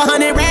 I keep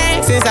 100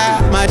 racks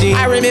inside my jeans.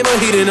 I remember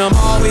hitting them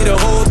all with the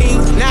whole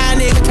team. Now a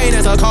nigga can't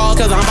answer calls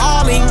cause I'm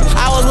balling.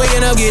 I was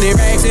waking up getting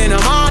racks in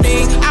the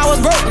morning. I was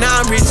broke, now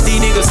I'm rich,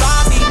 these niggas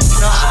salty.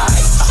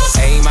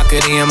 Ayy,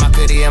 Macarena.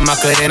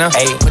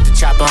 Ayy, put the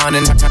chopper on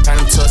and turn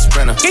him to a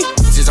sprinter.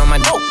 Just on my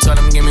dope, tell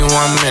them give me 1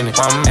 minute.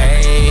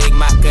 Ayy,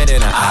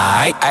 Macarena.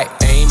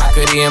 Ayy,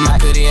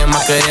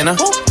 Macarena.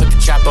 Put the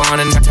chopper on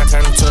and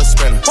turn him to a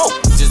sprinter.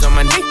 Just on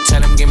my dick, tell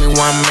them give me 1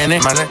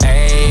 minute.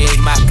 Ayy,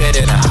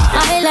 Macarena.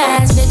 My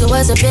last nigga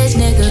was a bitch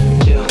nigga.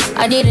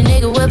 I need a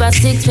nigga with about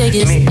 6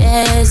 figures.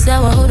 Yeah,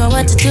 someone who know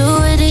what to do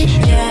with it.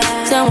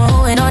 Someone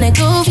who ain't on that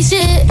goofy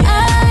shit.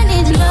 I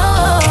need to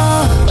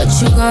know what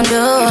you gon'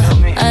 do.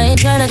 I ain't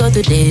tryna go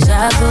through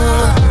deja vu.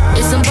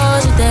 It's some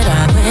bullshit that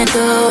I went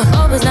through.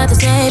 Hope it's not the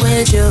same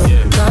with you.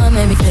 Don't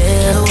make me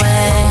feel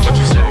away.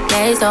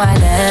 Days though I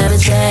never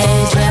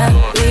change. Yeah,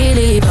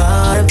 relieve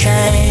all the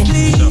pain.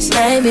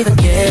 Make me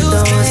forget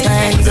those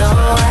things.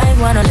 Oh, I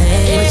wanna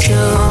lay with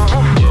you.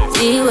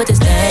 See what this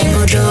thing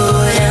will do.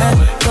 Yeah,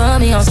 put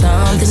me on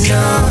something new.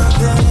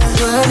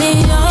 Put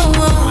me on.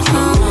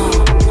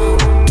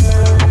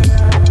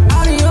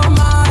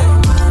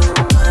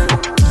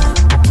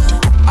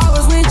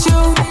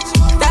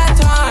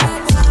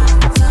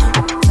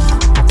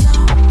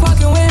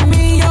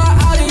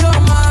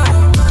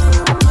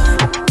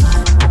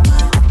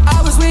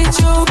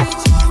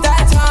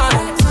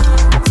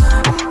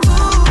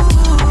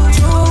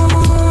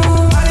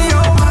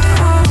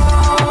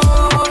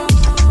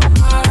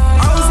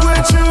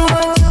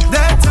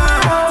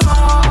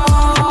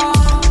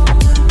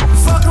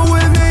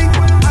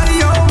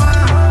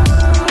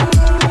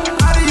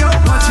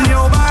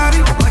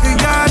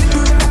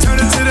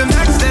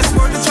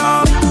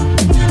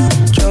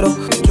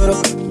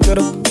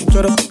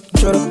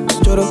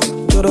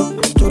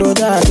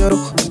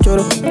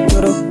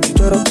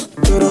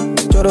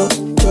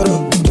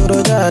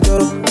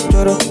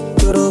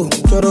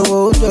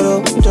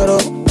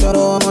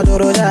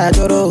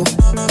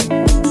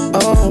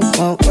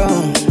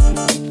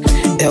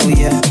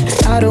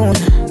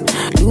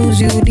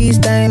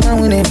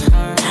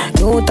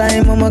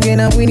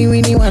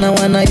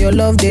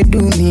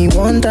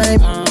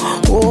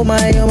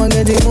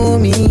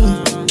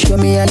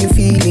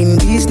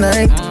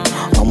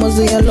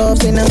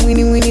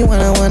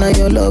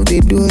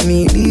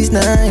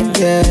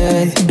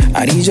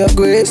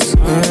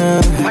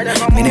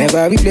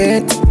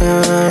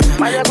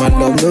 My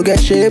love no get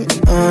shame.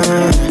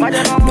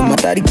 No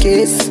matter the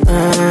case.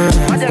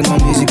 My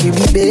music give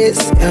me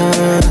bass.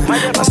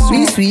 My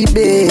sweet, sweet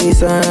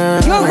bass.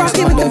 You're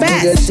rocking with the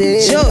best.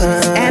 Jules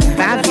and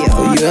Fabio.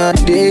 Oh, you are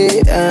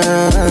there.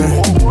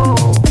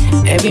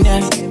 Every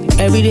night,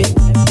 every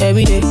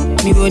day,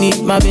 me gon'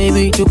 need my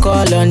baby to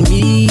call on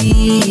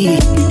me,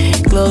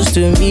 close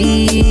to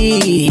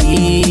me,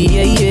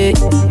 yeah, yeah.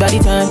 By the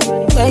time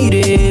when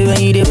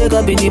you dey wake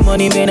up in the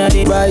morning, man, I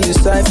dey buy you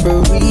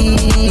cyphery,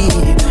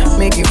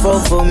 make it fall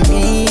for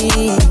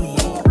me.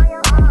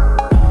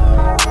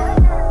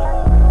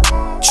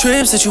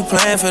 trips that you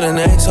plan for the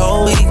next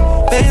whole week.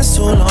 Bands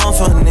too long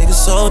for a nigga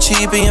so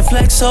cheap. And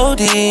flex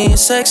OD and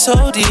sex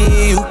OD.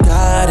 You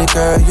got it,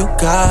 girl, you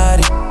got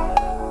it.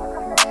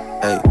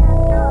 Hey,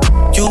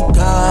 you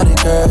got it,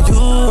 girl,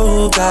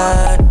 you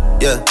got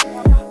it. Yeah,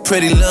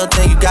 pretty little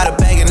thing, you got a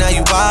bag and now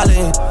you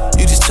wildin'.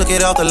 You just took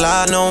it off the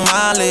line, no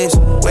mileage.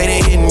 Way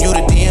they hitting you,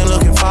 the DM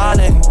looking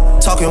violent.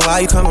 Talking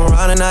while you come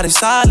around and now they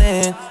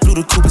silent. Through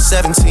the Cooper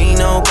 17,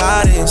 no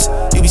guidance.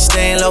 You be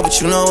staying low,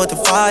 but you know what the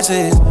price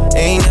is.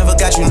 Ain't never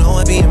got you know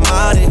it being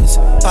modest.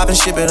 Poppin'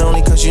 shit, but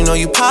only cause you know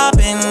you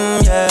poppin',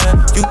 yeah.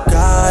 You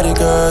got it,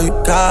 girl, you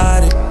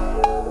got it.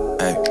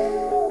 Hey.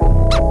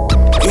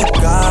 You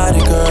got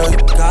it, girl, you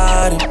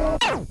got it.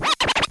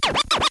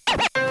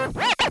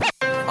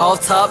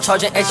 Off top,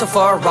 charging extra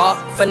for a rock.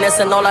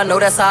 Finessing all I know,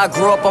 that's how I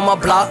grew up on my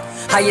block.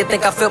 How you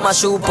think I filled my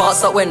shoe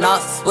box up with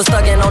knots? Was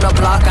thugging on the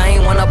block, I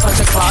ain't wanna punch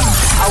a clock.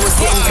 I was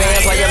getting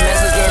bands while your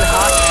mess was getting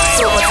hot.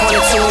 Silver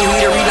 22,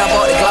 heater, read, I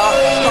bought the Glock.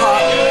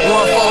 Pop,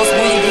 one false,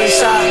 we ain't getting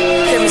shot.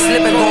 Kept me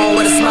slipping, going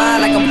with a smile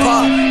like I'm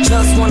pop.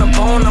 Just want a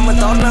bone, I'm a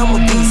dog, now I'm a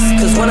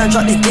beast. Cause when I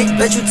drop this dick,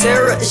 bet you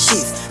tear up the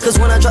sheets.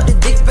 Cause when I drop the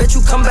dick, bet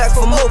you come back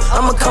for more.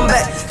 I'ma come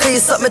back, cause you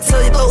something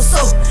till you go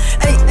so.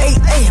 Ay, ay,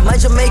 ay,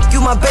 might just make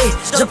you my bae.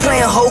 Just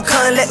playing whole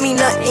con, let me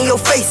nut in your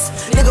face.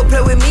 Nigga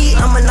play with me,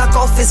 I'ma knock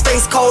off his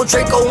face. Call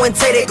Draco and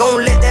Tay, they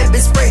gon' let that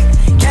bitch spray.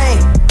 Gang,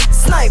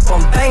 snipe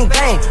on bang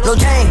bang, no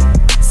gang.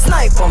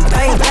 Snipe on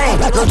bang bang,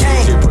 no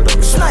gang.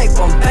 Snipe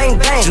on bang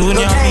bang, no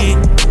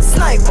gang.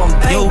 Snipe on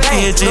bang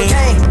bang, no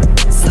gang.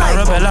 Snipe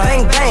on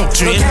bang bang,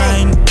 no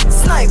gang.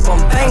 Snipe on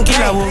bang bang.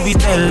 Killer what we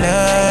tell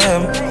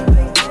them.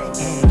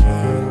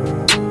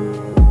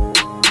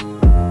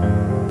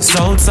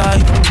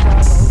 Southside.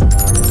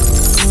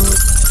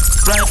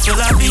 Right full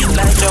of beat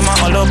like drummer.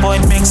 All the boy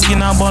make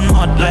skin a bun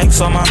hot like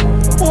summer.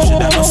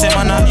 Shoulda know say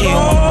man a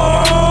A1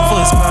 bomber.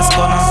 First class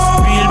gunner,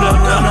 real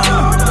blood runner.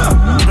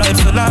 Right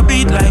full of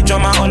beat like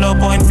drummer. All the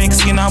boy make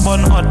skin a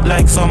bun hot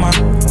like summer.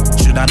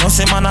 Shoulda know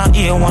say man a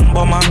A1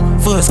 bomber.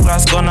 First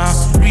class gunner,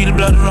 real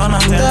blood runner.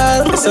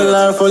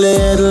 SLR full of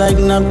head like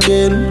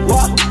napkin.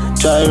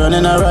 Try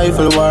running a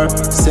rifle war.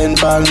 St.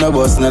 Paul no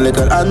bus, no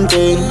little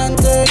hunting.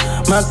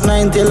 Mac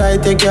 90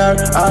 light take care.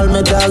 All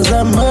my dogs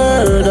are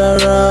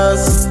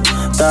murderers.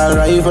 Tall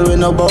rifle with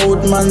no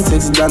boat man.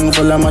 6 gun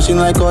full of machine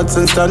like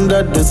Hudson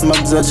Standard. This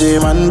mug's a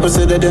J-man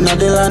proceeded in the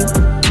land.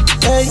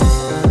 Hey,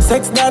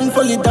 6 gun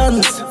fully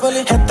dance.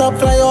 Head top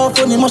fly off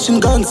on the machine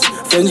guns.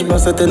 French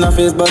bust it in the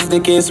face, bust the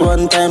case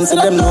one time. See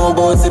them know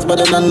about 6 but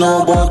they don't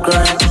know about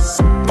crime.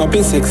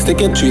 Poppy 6,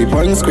 take it 3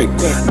 points quick.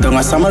 Don't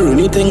a summer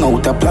Rooney thing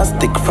out of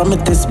plastic. From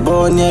it this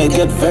bone, yeah, it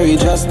get very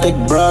drastic.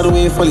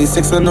 Broadway fully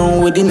 6 and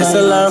on with the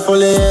SLR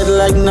fully head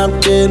like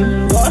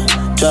napkin.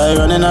 Try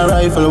running a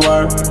rifle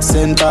war.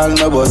 St. Paul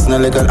no bus, no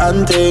little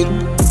hunting.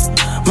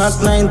 Mac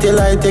 90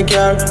 light take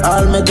care.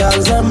 All my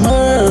dogs are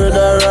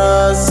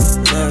murderers.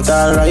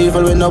 Tall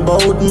rifle with no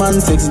boat man.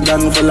 6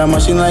 gun full of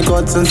machine like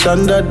Hudson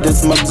Standard.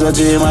 This mug's a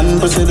J-man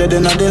proceeded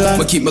in the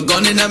land. I keep my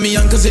gun in at me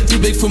young cause it too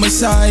big for my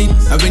side.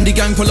 And when the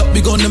gang pull up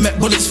we gonna make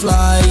bullets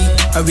fly.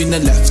 I mean the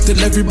left till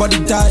everybody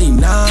die.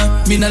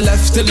 Nah, mean the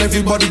left till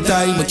everybody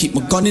die. I keep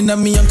my gun in at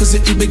me young cause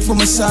it too big for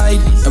my side.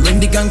 And when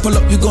the gang pull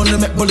up we gonna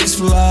make bullets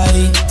fly.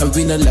 I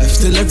mean the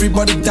left till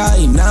everybody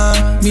die.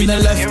 Nah, mean the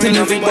left till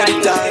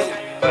everybody die.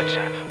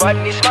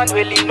 But this man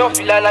will leave no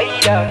feel a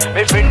liar.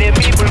 My friend them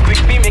people quick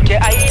me make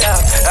it higher.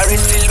 I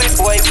wrestle with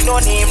boy we no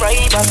name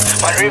right back.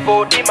 Man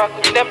revolt the Mac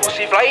in them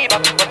pussy fly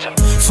back.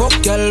 Fuck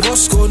y'all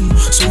boss gun.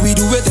 So we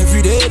do it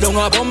every day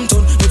down a bum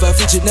ton. Never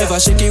fidget, never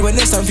shake it when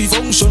it's time for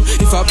function.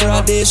 If I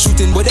broad day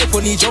shooting but they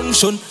funny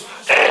junction.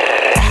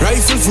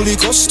 Rifle fully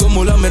custom,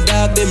 all of my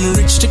dog them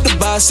rich. Check the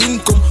boss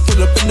income.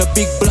 Pull up in the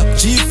big block,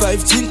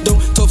 G5 tint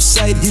down. Top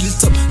side,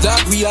 hilltop,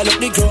 dog we all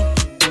up the ground.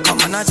 I'm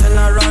a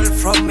general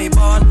from me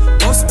born.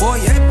 Boss boy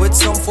head with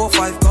some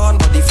 4-5 gun.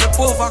 Body flip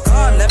over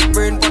car, left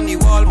brain on the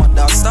wall.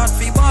 Mother start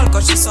free ball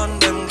cause she son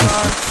them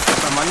gone.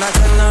 I'm a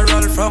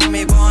general from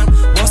me born.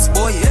 Boss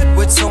boy head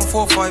with some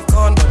 4-5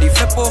 gun. Body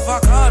flip over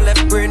car,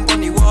 left brain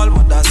on the wall.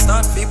 Mother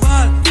start free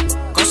ball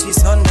cause she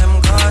son them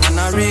gone. And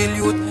a real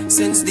youth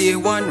since day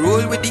one.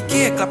 Roll with the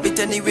cake, clap it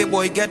anyway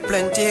boy get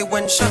plenty.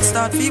 When shots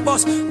start free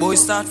boss, boy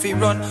start free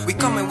run. We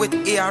coming with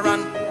AR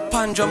and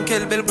Pan drum,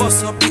 kill bill,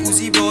 bust up the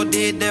Uzi bro.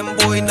 They them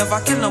boy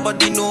never kill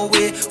nobody, no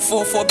way.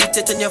 4-4 beat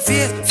it in your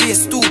face.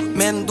 Face 2,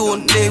 men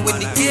don't play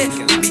with the cake.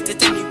 We beat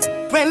it in you.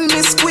 When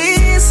me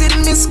squeeze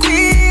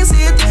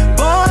it.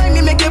 Boy,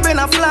 me make your brain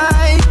a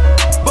fly.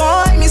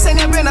 Boy, me send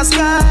your brain a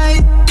sky.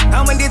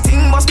 And when the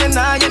thing must be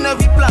now, you no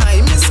reply.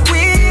 Me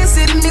squeeze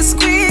it.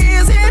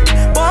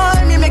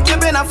 Boy, me make your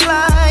brain a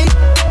fly.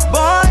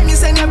 Boy, me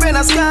send your brain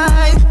a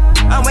sky.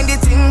 And when the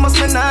thing must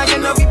be now, you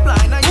no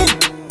reply. Now you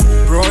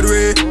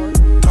Broadway.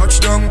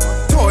 Touchdown,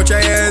 touch your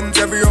hands,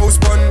 every house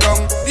burn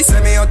down. The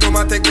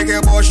semi-automatic make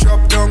your boss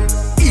shop down.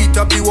 Eat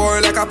up the wall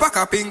like a pack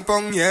of ping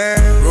pong, yeah.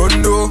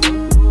 Rondo,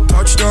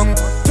 touchdown,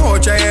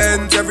 touch your hands.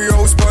 ends, every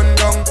house burn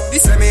down. The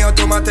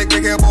semi-automatic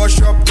make a boss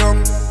shop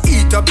down.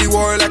 Eat up the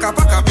world like a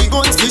pack of big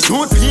guns to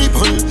shoot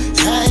people.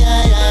 Yeah,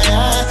 yeah, yeah,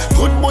 yeah.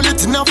 Put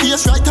bullet in a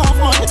face right off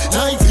man,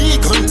 like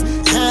vehicle.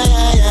 Yeah,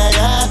 yeah, yeah,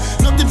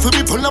 yeah. Nothing for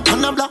me pull up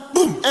on a block,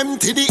 boom,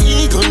 empty the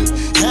eagle.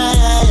 Yeah,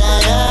 yeah, yeah,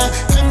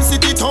 yeah. Them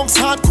city talks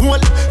hard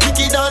cold,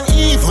 wicked and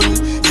evil.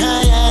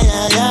 Yeah, yeah,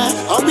 yeah,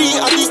 yeah. And we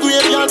at the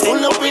graveyard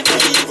full up with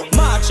evil.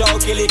 March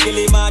out, kill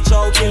it, march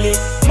out, kill it.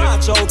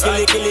 March out,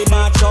 kill it,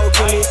 march out,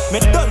 kill it. Me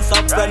done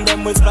some friend,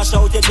 them will splash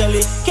out your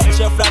jelly. Catch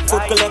your flat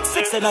foot, collect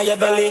 6 in your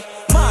belly.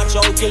 March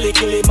out, kill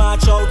it,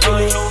 march out, kill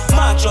it.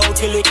 March out,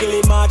 kill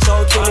it, march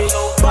out, kill it.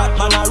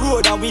 Batman a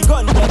road and we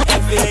gun them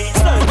heavy.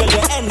 Circle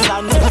the ends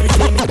and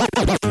everything.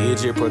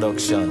 AJ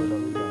Production.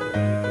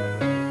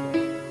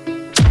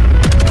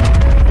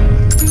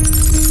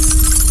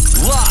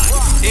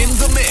 Live in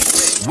the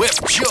mix with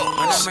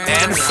Jones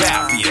and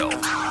Fabio.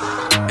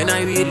 And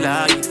I real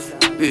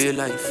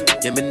life.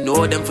 Yeah, me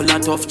know them full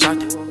of tough chat.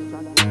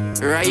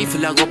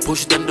 Rifle I go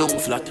push them down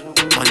flat.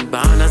 Man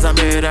born as a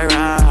murderer,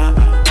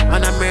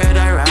 and a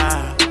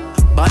murderer.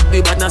 But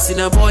we bad not see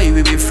no boy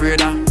we be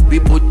afraid of. We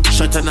put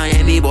shot on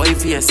any boy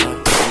face.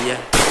 Yeah,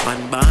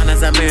 man born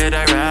as a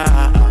murderer,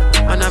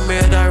 and a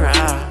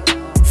murderer.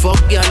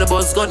 Fuck girl the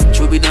boss gun,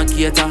 true we not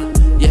cater.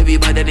 Yeah, we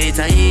bad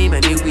anytime,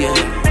 anywhere.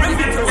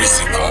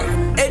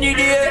 Any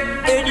day,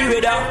 any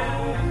weather.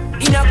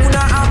 In a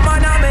kuna a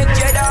man a make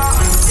cheddar.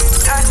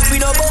 We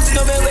no box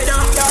no me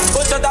weather.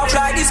 But shut up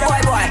like this boy.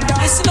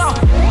 Listen up.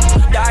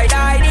 Die.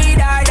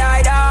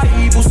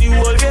 Pussy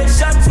will get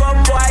shot from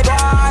boy.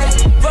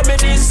 From me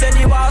this and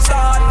you will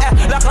start.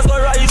 Like a go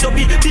rise up,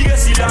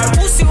 biggest killer.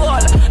 Pussy will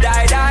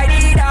die.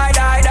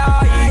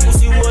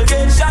 Pussy will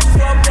get shot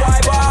from boy.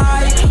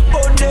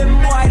 But them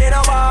boy they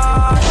no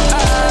bad.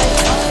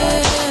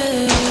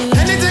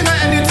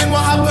 Anything will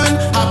happen.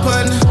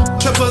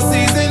 Triple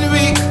season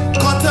week,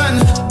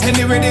 cotton.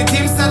 Anyway the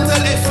team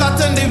settle, it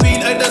flatten. The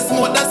weed like the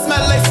smoke that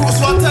smell like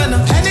fruits rotten.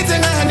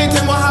 Anything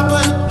will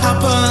happen.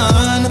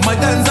 My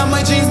guns and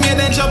my jeans made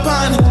in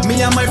Japan.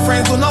 Me and my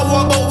friends do not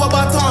walk about what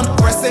baton.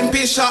 Rest in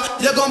peace,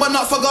 shot, you're gone but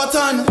not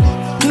forgotten.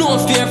 No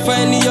fear for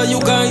any of you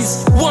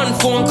guys. One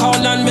phone call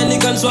and many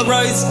guns will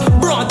rise.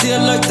 Broad day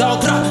like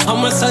dog.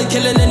 I'm a side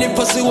killing any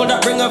pussy will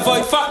that bring a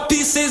vibe. Fat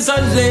pieces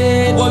and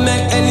lead will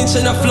make any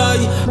China fly.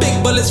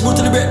 Big bullets root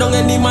to the break down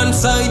any man's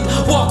side.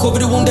 Walk over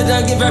the wounded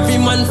and give every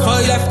man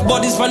five. Left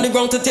bodies on the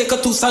ground to take a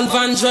Tucson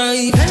van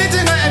drive.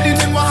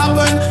 Anything will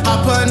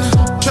happen.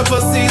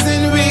 Triple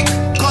season week,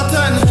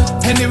 cotton.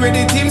 Anyway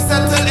the team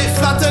settle, it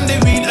flatten. The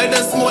weed like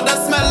the smoke that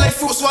smell like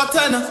fruits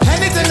rotten.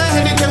 Anything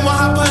will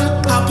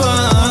happen.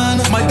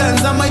 My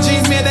guns and my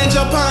jeans made in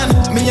Japan.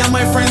 Me and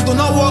my friends do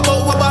not walk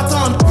out with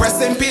baton.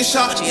 Rest in peace,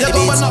 shot.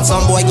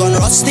 Some boy gone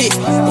rusty,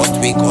 but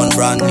we gone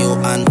brand new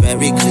and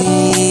very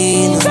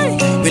clean.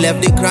 We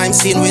left the crime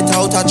scene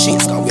without a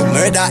cheat, cause we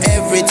murder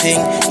everything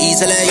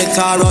easily. We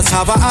call us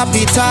have a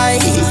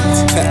appetite.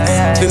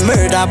 We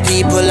murder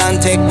people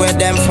and take with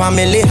them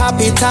family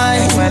happy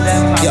time.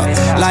 Yeah,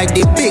 like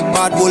the big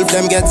bad wolf,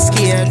 them get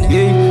scared.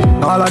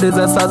 Yeah, all of the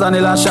zesters and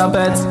the last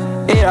shopheads.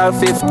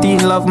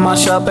 AR-15 love my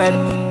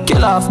shophead.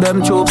 Kill off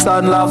them troops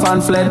and laugh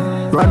and fled.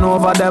 Run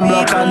over them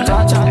block and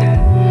touch.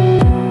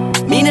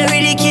 Me no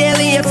really care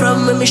where you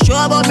from. When me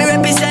sure about me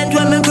represent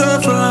where me grow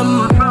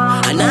from.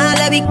 And all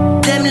I be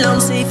them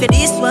long say for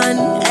this one.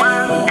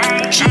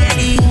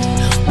 Shady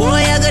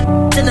boy I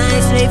got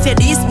tonight. Say for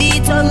this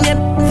beat on me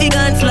figure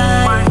and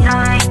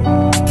fly.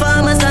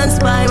 Farmers and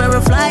spy where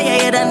we fly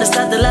higher than the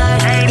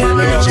satellite.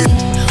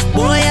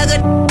 Boy I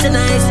got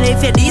tonight. Say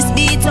for this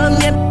beat on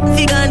me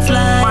figure and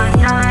fly.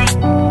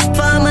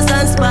 Farmers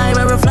and spy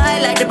where we fly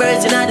like the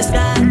birds in the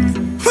sky.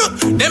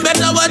 Them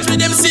better watch with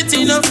them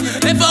sitting up.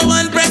 Never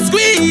one press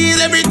squeeze,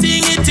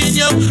 everything hitting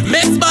you.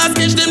 Makes bars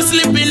catch them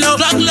slipping up.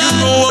 Drag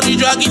line, oh the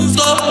dragons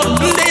go.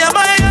 They are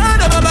my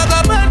hand, I'm a bag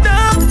of bad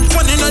dog.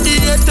 Running on the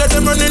head, tell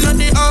them running on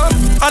the arm.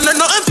 And I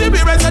know if you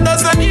be rest, I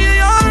doesn't hear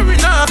you.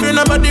 Enough, you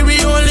nobody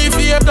we only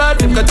fear God.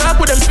 Them can talk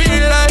with them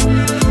feel like.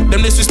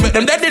 Them disrespect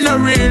them dead in a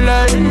real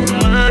life.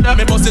 Murder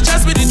me bust the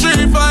chest with the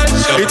 3-5.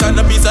 It on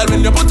the piece out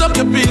when you put up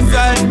your peace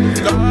sign.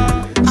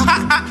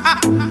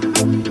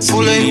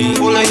 Fully.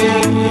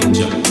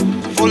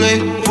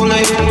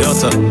 Yo,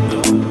 sir.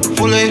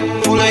 Fully.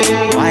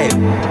 Why?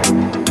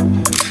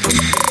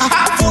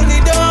 Fully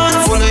done.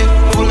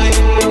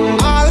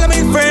 All of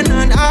my friends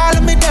and all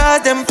of my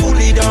dogs, them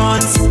fully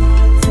done.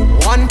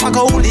 One pack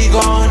of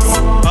hooligans.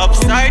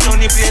 Upside on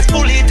the place,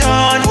 fully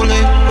done.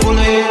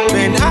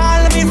 Man,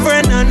 all of my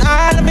friends and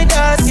all of my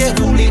dogs get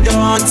fully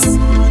done.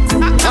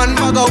 One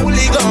pack of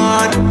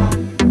hooligan.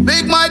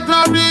 Big Mike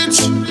now reach.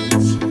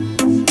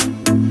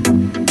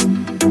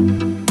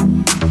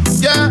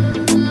 Yeah.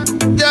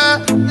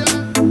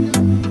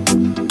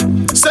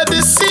 So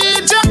the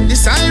siege, the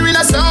siren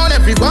a sound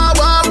every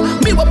wow.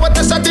 Me what put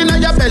a shot in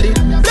your belly.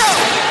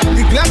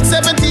 The Glock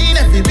 17,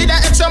 every with an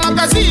extra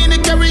magazine,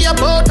 it carry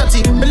about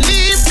 30.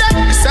 Believe that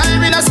the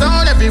siren a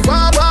sound every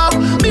wow.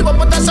 Me what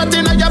put a shot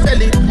in your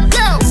belly.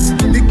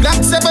 The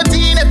Glock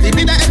 17, every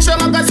with an extra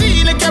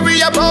magazine, it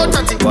carry about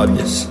 30.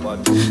 Badness.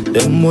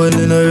 Them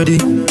wildin' already.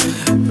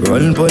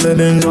 Run for the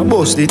men's and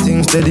bust the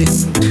things steady.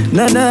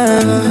 Nah.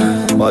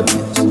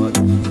 Badness.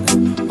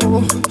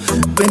 Oh.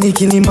 Penny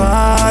killing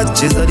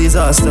match is a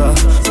disaster.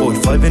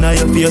 45 in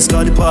your face,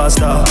 call the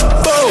pasta.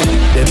 Boom!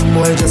 Them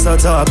boy just a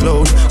talk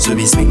loud. So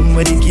we swing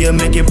with the gear,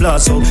 make it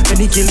blast out.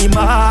 Penny killing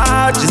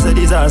match is a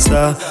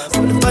disaster.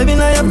 45 in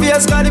your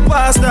face, call the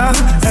pasta.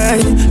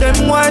 Hey,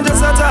 them boy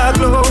just a talk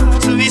loud.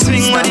 So we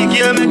swing with the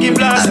gear, make it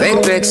blast out. I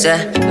read bricks,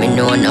 me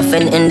know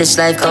nothing in this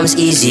life comes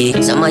easy.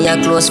 Some of your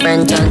close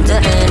friends turn to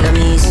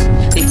enemies.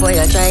 Before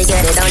you try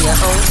get it on your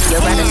own, you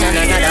better send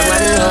another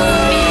one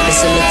home.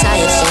 Listen, me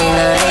tired saying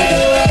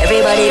already.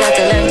 Everybody got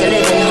to learn to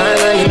live in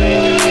harmony.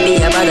 Be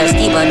a brother's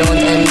keeper, don't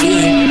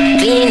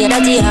envy. Clean your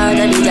dirty heart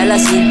and the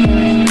jealousy.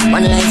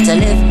 One life to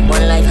live,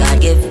 one life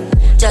God give.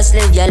 Just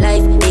live your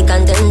life, be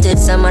contented.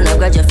 Some man a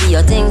grudge you for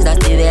your things,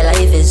 that's the way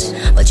life is.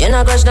 But you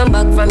not grudge them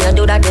back from you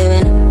do that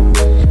living.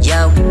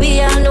 Yo,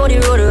 we all know the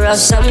road rough.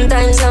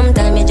 Sometimes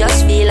you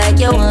just feel like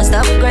you won't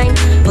stop crying.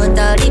 Put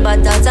all the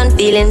bad thoughts and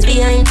feelings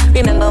behind.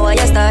 Remember why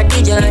you start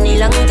the journey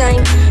long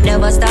time.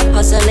 Never stop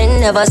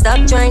hustling, never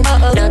stop trying.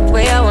 Not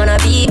where I wanna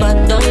be, but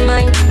don't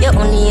mind. You're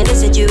only in the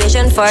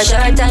situation for a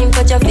short time.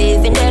 Put your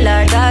faith in the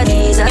Lord God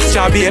Jesus.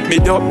 Shabby hit me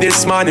up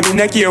this morning, me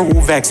neck here who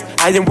vex.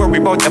 I ain't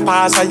worried about the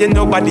past, I ain't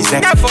nobody's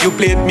sex. You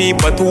played me,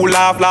 but who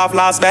laugh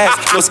last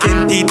best. No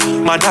skin teeth,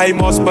 man I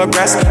must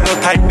progress. No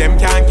time them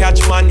can't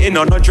catch man in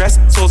on no dress.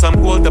 So some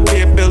gold to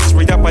pay bills,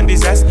 read up on the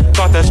zest.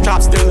 Got a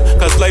strap still,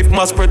 cause life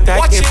must protect.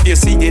 Watch if you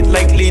see it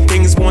likely,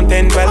 things won't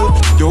end well.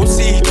 Yo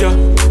see ya,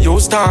 yo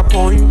star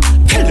point.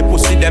 Tell the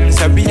pussy them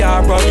say we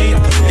are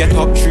right. Get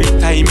up 3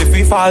 times if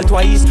we fall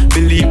twice.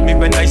 Believe me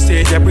when I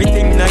say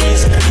everything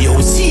nice. Yo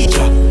see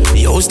ya,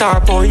 yo star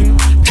point.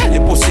 Tell the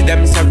pussy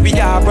them say we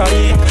are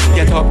right.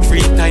 Get up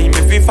 3 times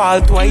if we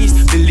fall twice.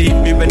 Believe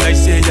me when I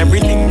say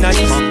everything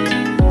nice.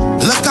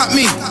 Look at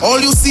me, all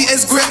you see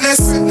is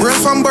greatness. Birth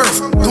from birth,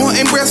 don't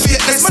embrace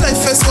fakeness. My life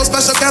is so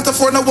special, can't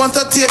afford no one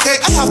to take it.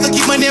 I have to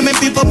keep my name in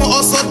people, but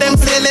also them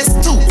playlists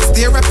too.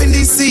 Stay rapping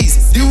these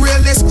seas, the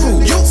realest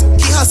crew. You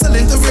keep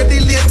hustling to wear the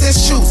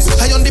latest shoes.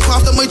 I on the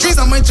path of my dreams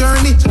and my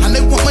journey, and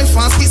I want my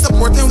fans keep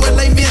supporting while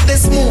I make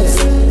this move.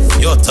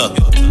 Yo, tough.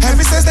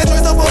 Every since they try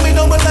to put me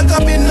down, but like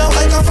I've been now,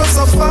 I come from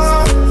so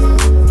far.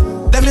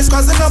 Them is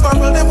causing a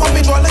barrel, they want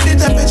me draw like the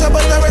temperature,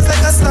 but I rise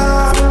like a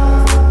star.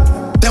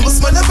 Them will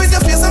smile up in your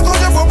face and call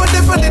your but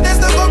differently there's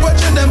never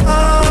watching them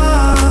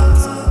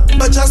hearts.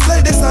 But just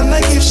like the sun, I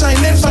keep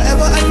shining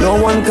forever.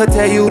 No one could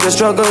tell you the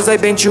struggles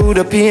I've been through,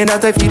 the pain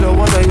that I feel or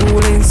what I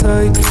hold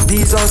inside.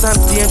 These are some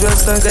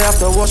dangerous times, I have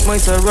to watch my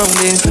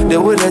surroundings. They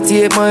will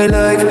take my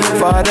life.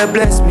 Father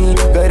bless me,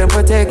 guide and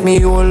protect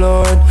me, oh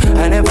Lord.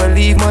 I never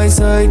leave my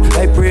side.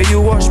 I pray you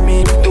wash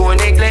me, don't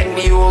neglect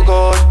me, oh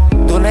God.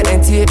 Don't let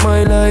them take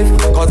my life,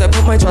 cause I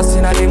put my trust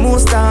in the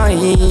most high.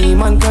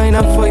 Mankind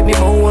have fight me my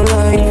whole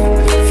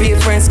life.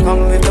 Fake friends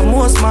come with the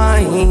most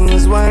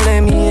minds, while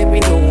them hate me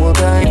the whole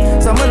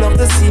time. Some love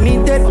to see me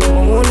dead, but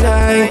I won't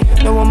die.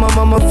 Now I'm my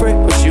mama afraid,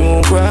 but she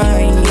won't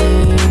cry.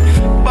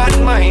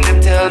 Bad mind, them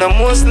tell the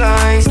most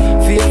lies.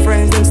 Fake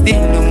friends, them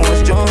steal the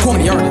most joy. Call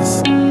me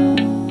artist.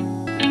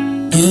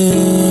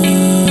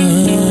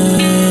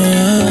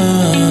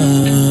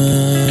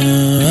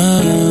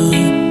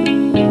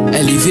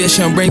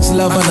 Elevation brings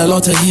love and a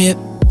lot of hate.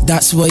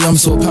 That's why I'm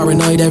so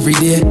paranoid every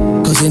day.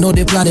 Cause they know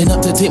they're planning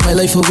up to take my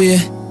life away.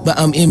 But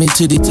I'm aiming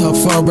to the top,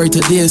 far brighter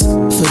days.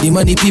 For the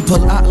money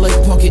people act like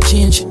pocket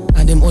change,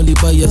 and them only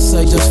by your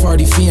side just for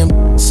the fame.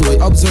 So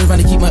I observe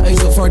and I keep my eyes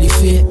up for the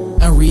fate.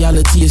 And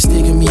reality is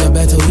taking me a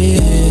better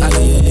way.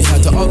 I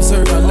had to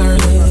observe and learn,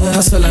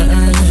 hustle and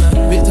earn.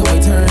 Wait till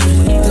my turn,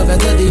 till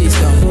better days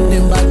come.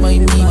 Them bad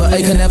mind me, but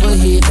I can never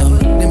hate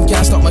them. Them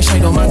can't stop my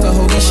shine, no matter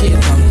how they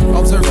shade come.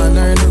 Observe and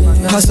learn,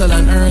 hustle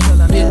and earn.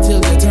 Wait till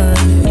they turn,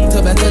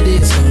 till better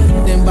days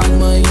come. Them bad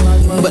mind,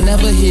 but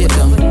never hate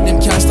them.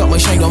 Them can't stop my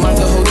shine, no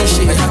matter how they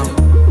shade come.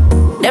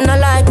 Them not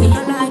like me,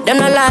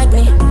 them not like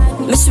me.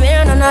 Me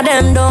swear none of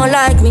them don't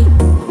like me.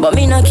 But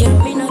me not care,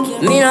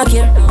 me not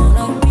care.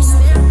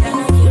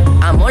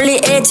 I'm only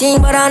 18,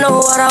 but I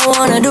know what I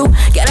wanna do.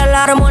 Get a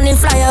lot of money,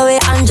 fly away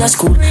and just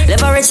cool.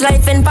 Live a rich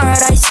life in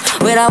paradise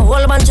with a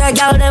whole bunch of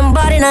gal, them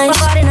body nice.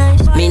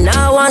 Me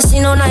now want see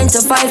no 9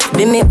 to 5.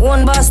 Be me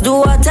own boss,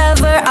 do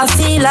whatever I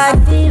feel like.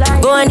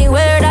 Go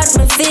anywhere that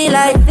me feel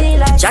like.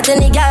 Chat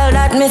any gal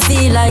that me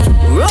feel like.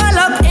 Roll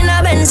up in a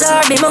Benz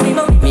or Bimo.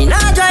 Me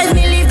now drive,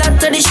 me leave that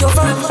to the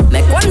chauffeur.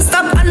 Make one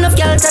stop and enough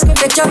gal take me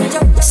picture.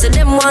 So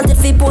them want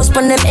if we post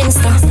on them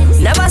Insta.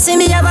 Never see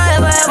me ever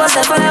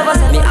step.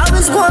 Me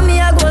always go me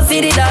I go for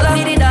the dollar.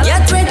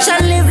 Get rich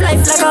and live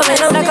life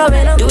like a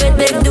winner. Do it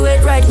big, do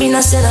it right, be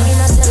no sinner.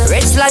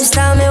 Rich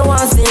lifestyle me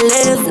want to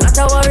live. Not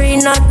a worry,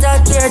 not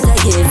a care to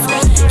give.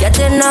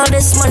 Getting all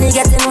this money,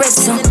 getting rich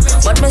so.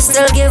 But me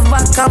still give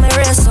back on my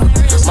race so.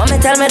 Mommy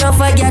tell me don't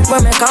forget where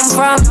me come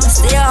from.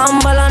 Stay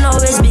humble and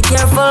always be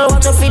careful.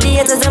 Watch out for the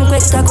haters, them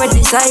quick to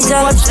criticize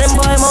ya. Watch them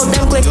boy mouth,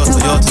 them quick to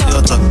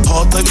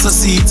all types of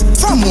seeds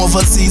from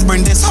overseas.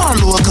 Bring this all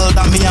local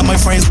that me and my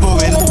friends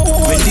growing.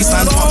 When the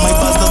sun pop, my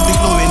buzz does be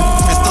glowing.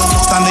 Crystals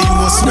look and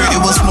swear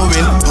it was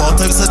flowing. All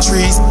types of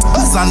trees,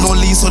 buzz and no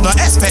leaves, so don't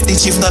expect the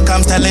chief to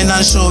come telling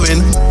and showing.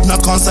 No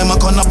concern, my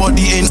corner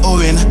body ain't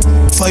owing.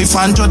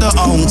 500 an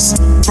ounce.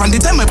 From the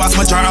time I pass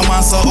my jar, I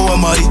want so oh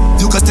my.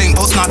 You could think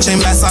about snatching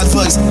best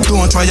advice.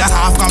 Don't try your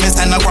half gram, it's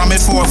 10 a gram,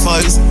 it's 4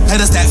 5s.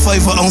 Head a stack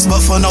 5 an ounce, but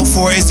for now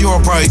 4 is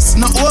your price.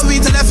 Not over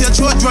to left your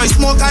throat dry,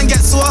 smoke and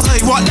get so high.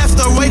 What left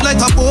or right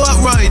like a boat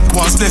ride.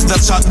 One split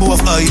that shot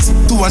both eyes.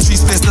 2 and 3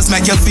 splits that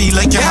make you feel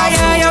like you have.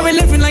 Yeah, we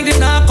living like the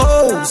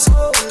narcos.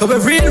 Cause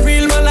we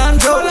real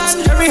Melandros.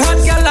 Every hot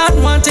gal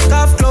and want take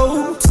off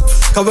clothes.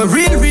 Cause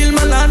we real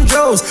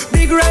Melandros.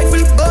 Big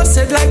rifle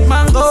busted like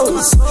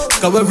mangoes.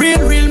 Cause we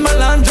real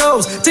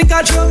Melandros. Think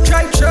I drop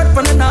tripe shirt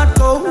from the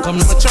narco. Come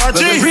to my charge.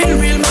 We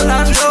real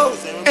Melandros.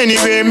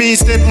 Anyway, me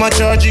step my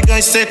charge, you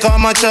guys take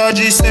on my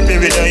charges, step me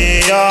with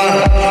a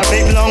AR.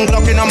 Big long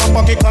Glock in my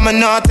pocket, come and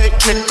not take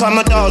trick, come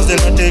my dolls, then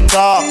I take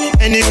off.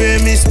 Anyway,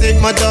 me step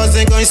my dolls,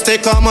 they guys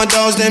take on my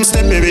dolls, them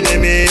step me with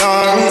them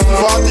AR.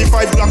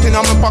 45 Glock in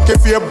my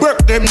pocket, fear break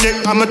them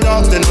neck, come my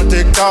dolls, then I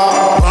take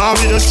off. I'm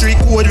with a street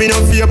code, me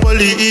no fear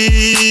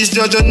police,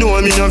 judge you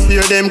know me no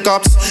fear them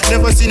cops.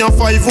 Never seen a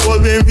 5-hole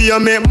when we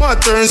make my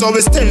turns,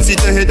 always 10 feet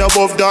ahead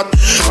above that.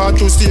 Hard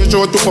to stage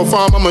out to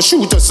perform, I'm a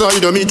shooter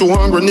side of me,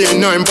 200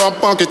 9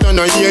 pop pocket and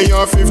a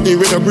AR-50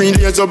 with a green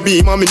laser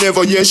beam. I me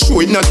never yet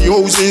show it, not the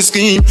housing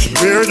scheme.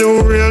 Where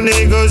do real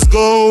niggas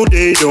go?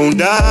 They don't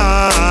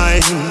die.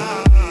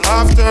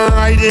 After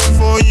riding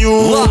for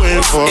you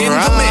and for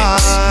right.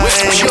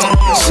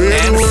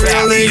 Where do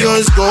real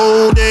niggas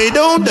go? They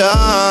don't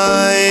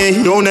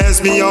die. Don't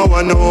ask me how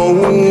I know.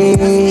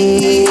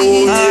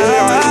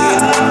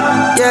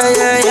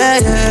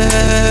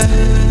 Yeah.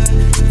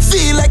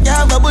 Feel like you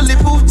have a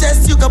bulletproof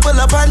chest, you can pull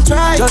up and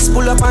try. Just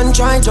pull up and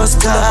try, just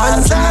pull up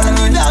and try. Start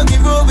me dog,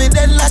 give over,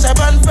 then lash up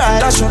and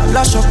fry. Lash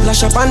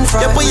up and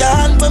fry. You put your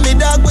hand for me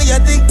dog, where you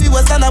think we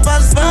was stand up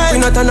and smile.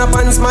 We not turn up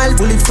and smile,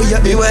 bullet for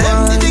your big one.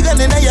 Empty the gun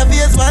in your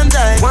face one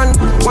time.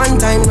 One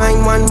time,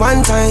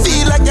 911 time.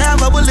 Feel like you have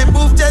a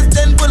bulletproof chest,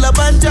 then pull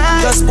up and try.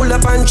 Just pull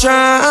up and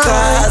try.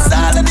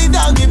 Start me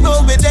dog, give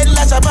over, then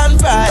lash up and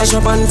fry. Lash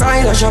up and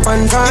fry.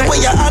 You put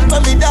your hand for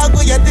me dog,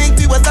 where you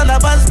think we was stand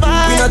up and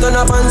smile. We not turn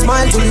up and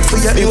smile, bullet for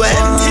your big one.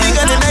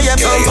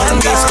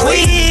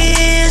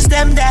 Squeeze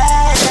them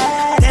dead.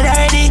 Dead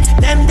already,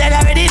 them dead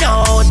already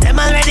know. Them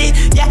already,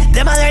 yeah,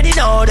 them already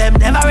know. Them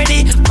never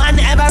ready, man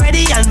ever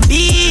ready and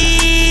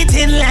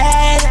beating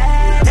lead.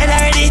 Dead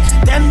already,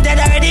 them dead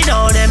already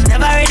know. Them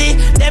never ready,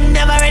 them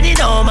never ready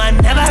know. Man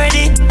never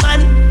ready,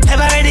 man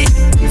ever ready.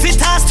 Fit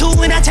toss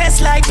 2 in a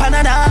chest like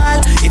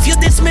Panadol. If you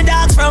diss me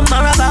dogs from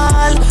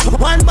Marabal,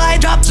 one boy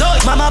drop,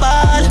 mama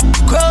ball.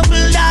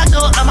 Crumble dog,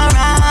 no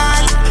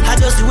amaral. I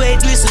just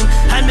wait, listen,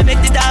 and me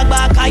make the dog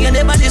back, I you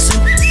never listen.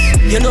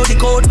 You know the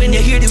code when you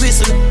hear the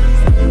whistle.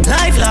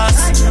 Life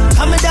lost.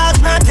 Come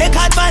dogs not take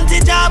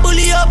advantage of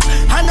bully up.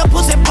 And the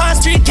pussy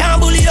past street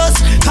can't bully us.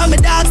 Come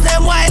dogs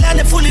them wild and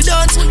they fully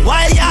dance.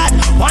 Wild yard,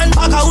 one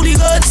pack of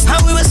hooligans. And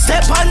we will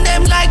step on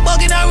them like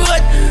bug in a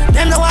road.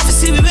 Them no want to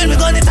see we when we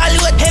gonna tell you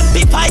what.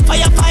 MP pipe,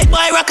 fire pipe,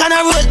 boy rock and a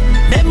roll.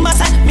 Them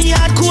must me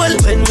hard cool.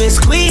 When we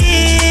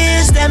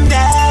squeeze them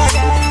dead.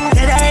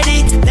 Dead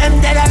already, them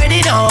dead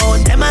already know.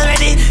 Them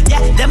already, yeah,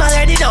 them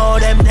already know.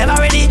 Them never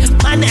ready,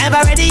 man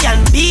ever ready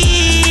and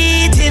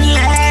beating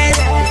lead.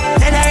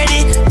 Dead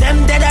already,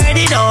 them dead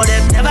already know.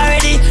 Them never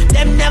ready,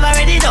 them never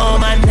ready know.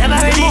 Man never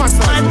ready,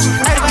 man.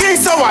 Hey,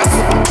 so what?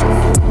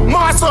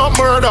 Mass up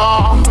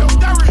murder.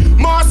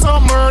 Mass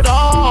up murder.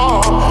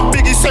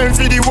 Biggie send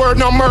for the word,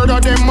 no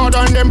murder. Them mother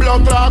and them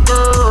blood clot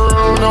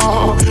girl.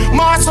 No.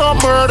 Mass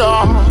up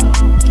murder.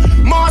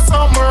 Mass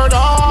up murder.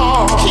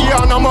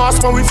 Here no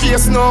mask when we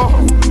face no.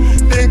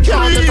 They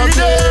can't get a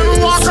case.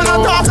 Walk and a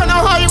talk and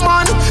a high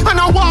man. And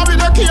a war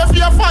with a cave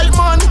for a fight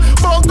man.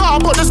 But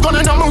God put this gun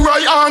in my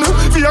right hand.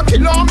 For you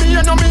kill all me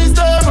enemies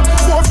them.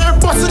 Both them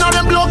busting on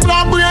them blood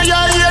clot brain.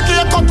 Yeah,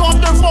 AK cut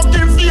off them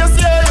fucking face.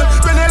 Yeah.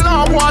 When they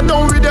law war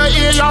down with the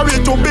AR. We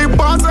two big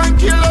boss and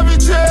kill every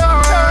chair.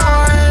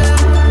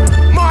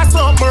 Mass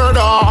up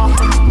murder.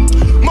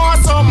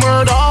 Mass up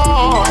murder.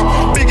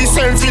 Biggie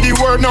send for the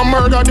word, no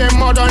murder. Them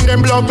mother and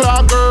them blood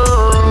clot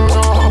girl.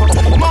 No.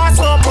 Mass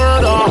up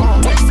murder.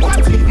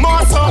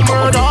 Mass up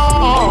murder.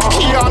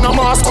 Here no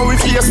mask when we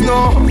face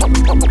no.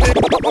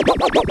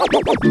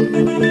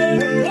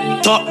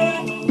 Top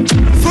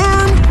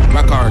Firm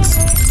Records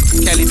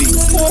Kelly B.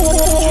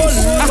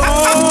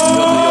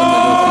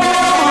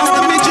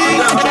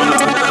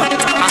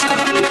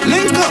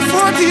 Link up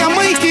 40 and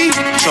Mikey.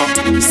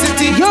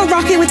 City. You're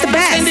rocking with the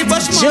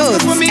best,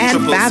 Jules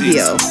and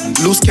Fabio.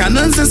 Loose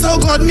cannons and so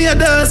God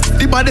made us.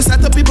 The body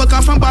set up people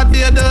come from bad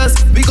days.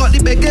 We got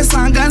the biggest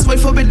and guns, wait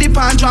for the deep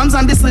and drums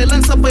and the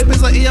silence of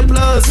weapons are A+.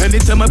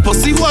 Anytime my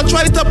pussy will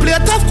try to play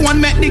tough,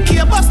 one make the key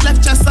bust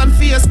left chest and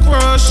face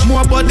crush.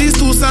 More bodies,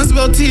 2 sons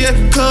will tear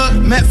cut.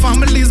 Met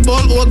families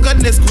ball, oh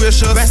goodness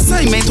gracious. Best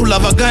time made to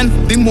love a gun.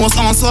 The most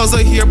answers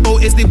I hear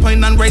about is the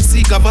point and right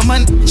see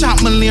government.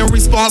 Chapman Lane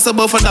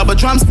responsible for double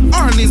drums.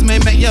 Arnie's may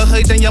make your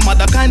hide and your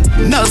mother can.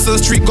 Nelson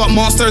Street got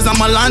monsters and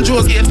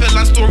Melandros. Yeah,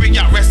 villain story,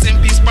 yeah, rest in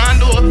peace,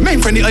 Brando.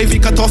 Main friend the Ivy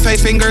cut off 5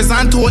 fingers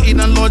and toe.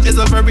 Eden Lodge is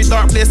a very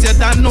dark place, you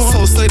don't know.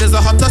 South side is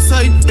a hotter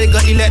side,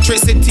 bigger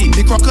electricity.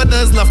 The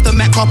crocodiles love to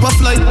make copper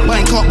flight.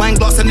 Buying cop, buying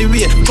glass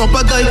anyway, drop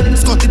a guy.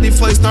 Scotty the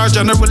 5-star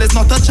general is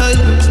not a child.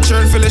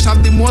 Churn Phyllis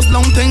have the most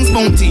long things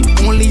bounty.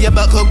 Only a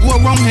back could go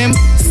around him.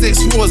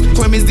 6 rows,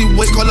 Quim is the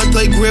white collar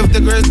toy grave.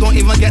 The girls don't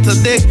even get to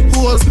dig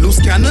holes. Loose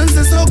cannons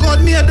is how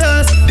God made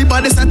us. The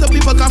body center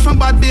people come from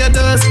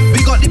Barbados.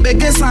 We got the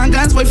biggest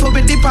handguns, wait for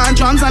with the pan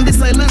drums and the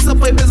silence of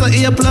pipe is a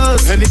ear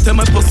plus.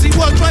 Anytime I pussy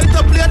walk try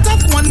to play a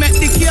tough one, make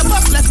the gear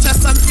bust left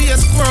chest and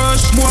face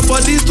crush. More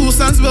bodies, 2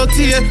 sons will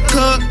tear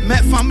cut.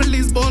 Met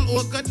families ball,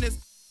 oh goodness.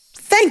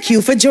 Thank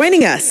you for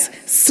joining us.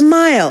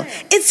 Smile.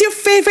 It's your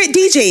favorite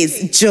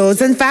DJs,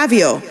 Joes and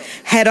Fabio.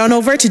 Head on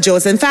over to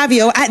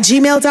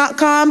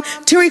joesandfabio@gmail.com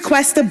to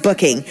request a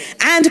booking.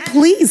 And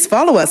please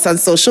follow us on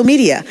social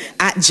media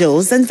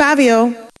 @Joes and Fabio.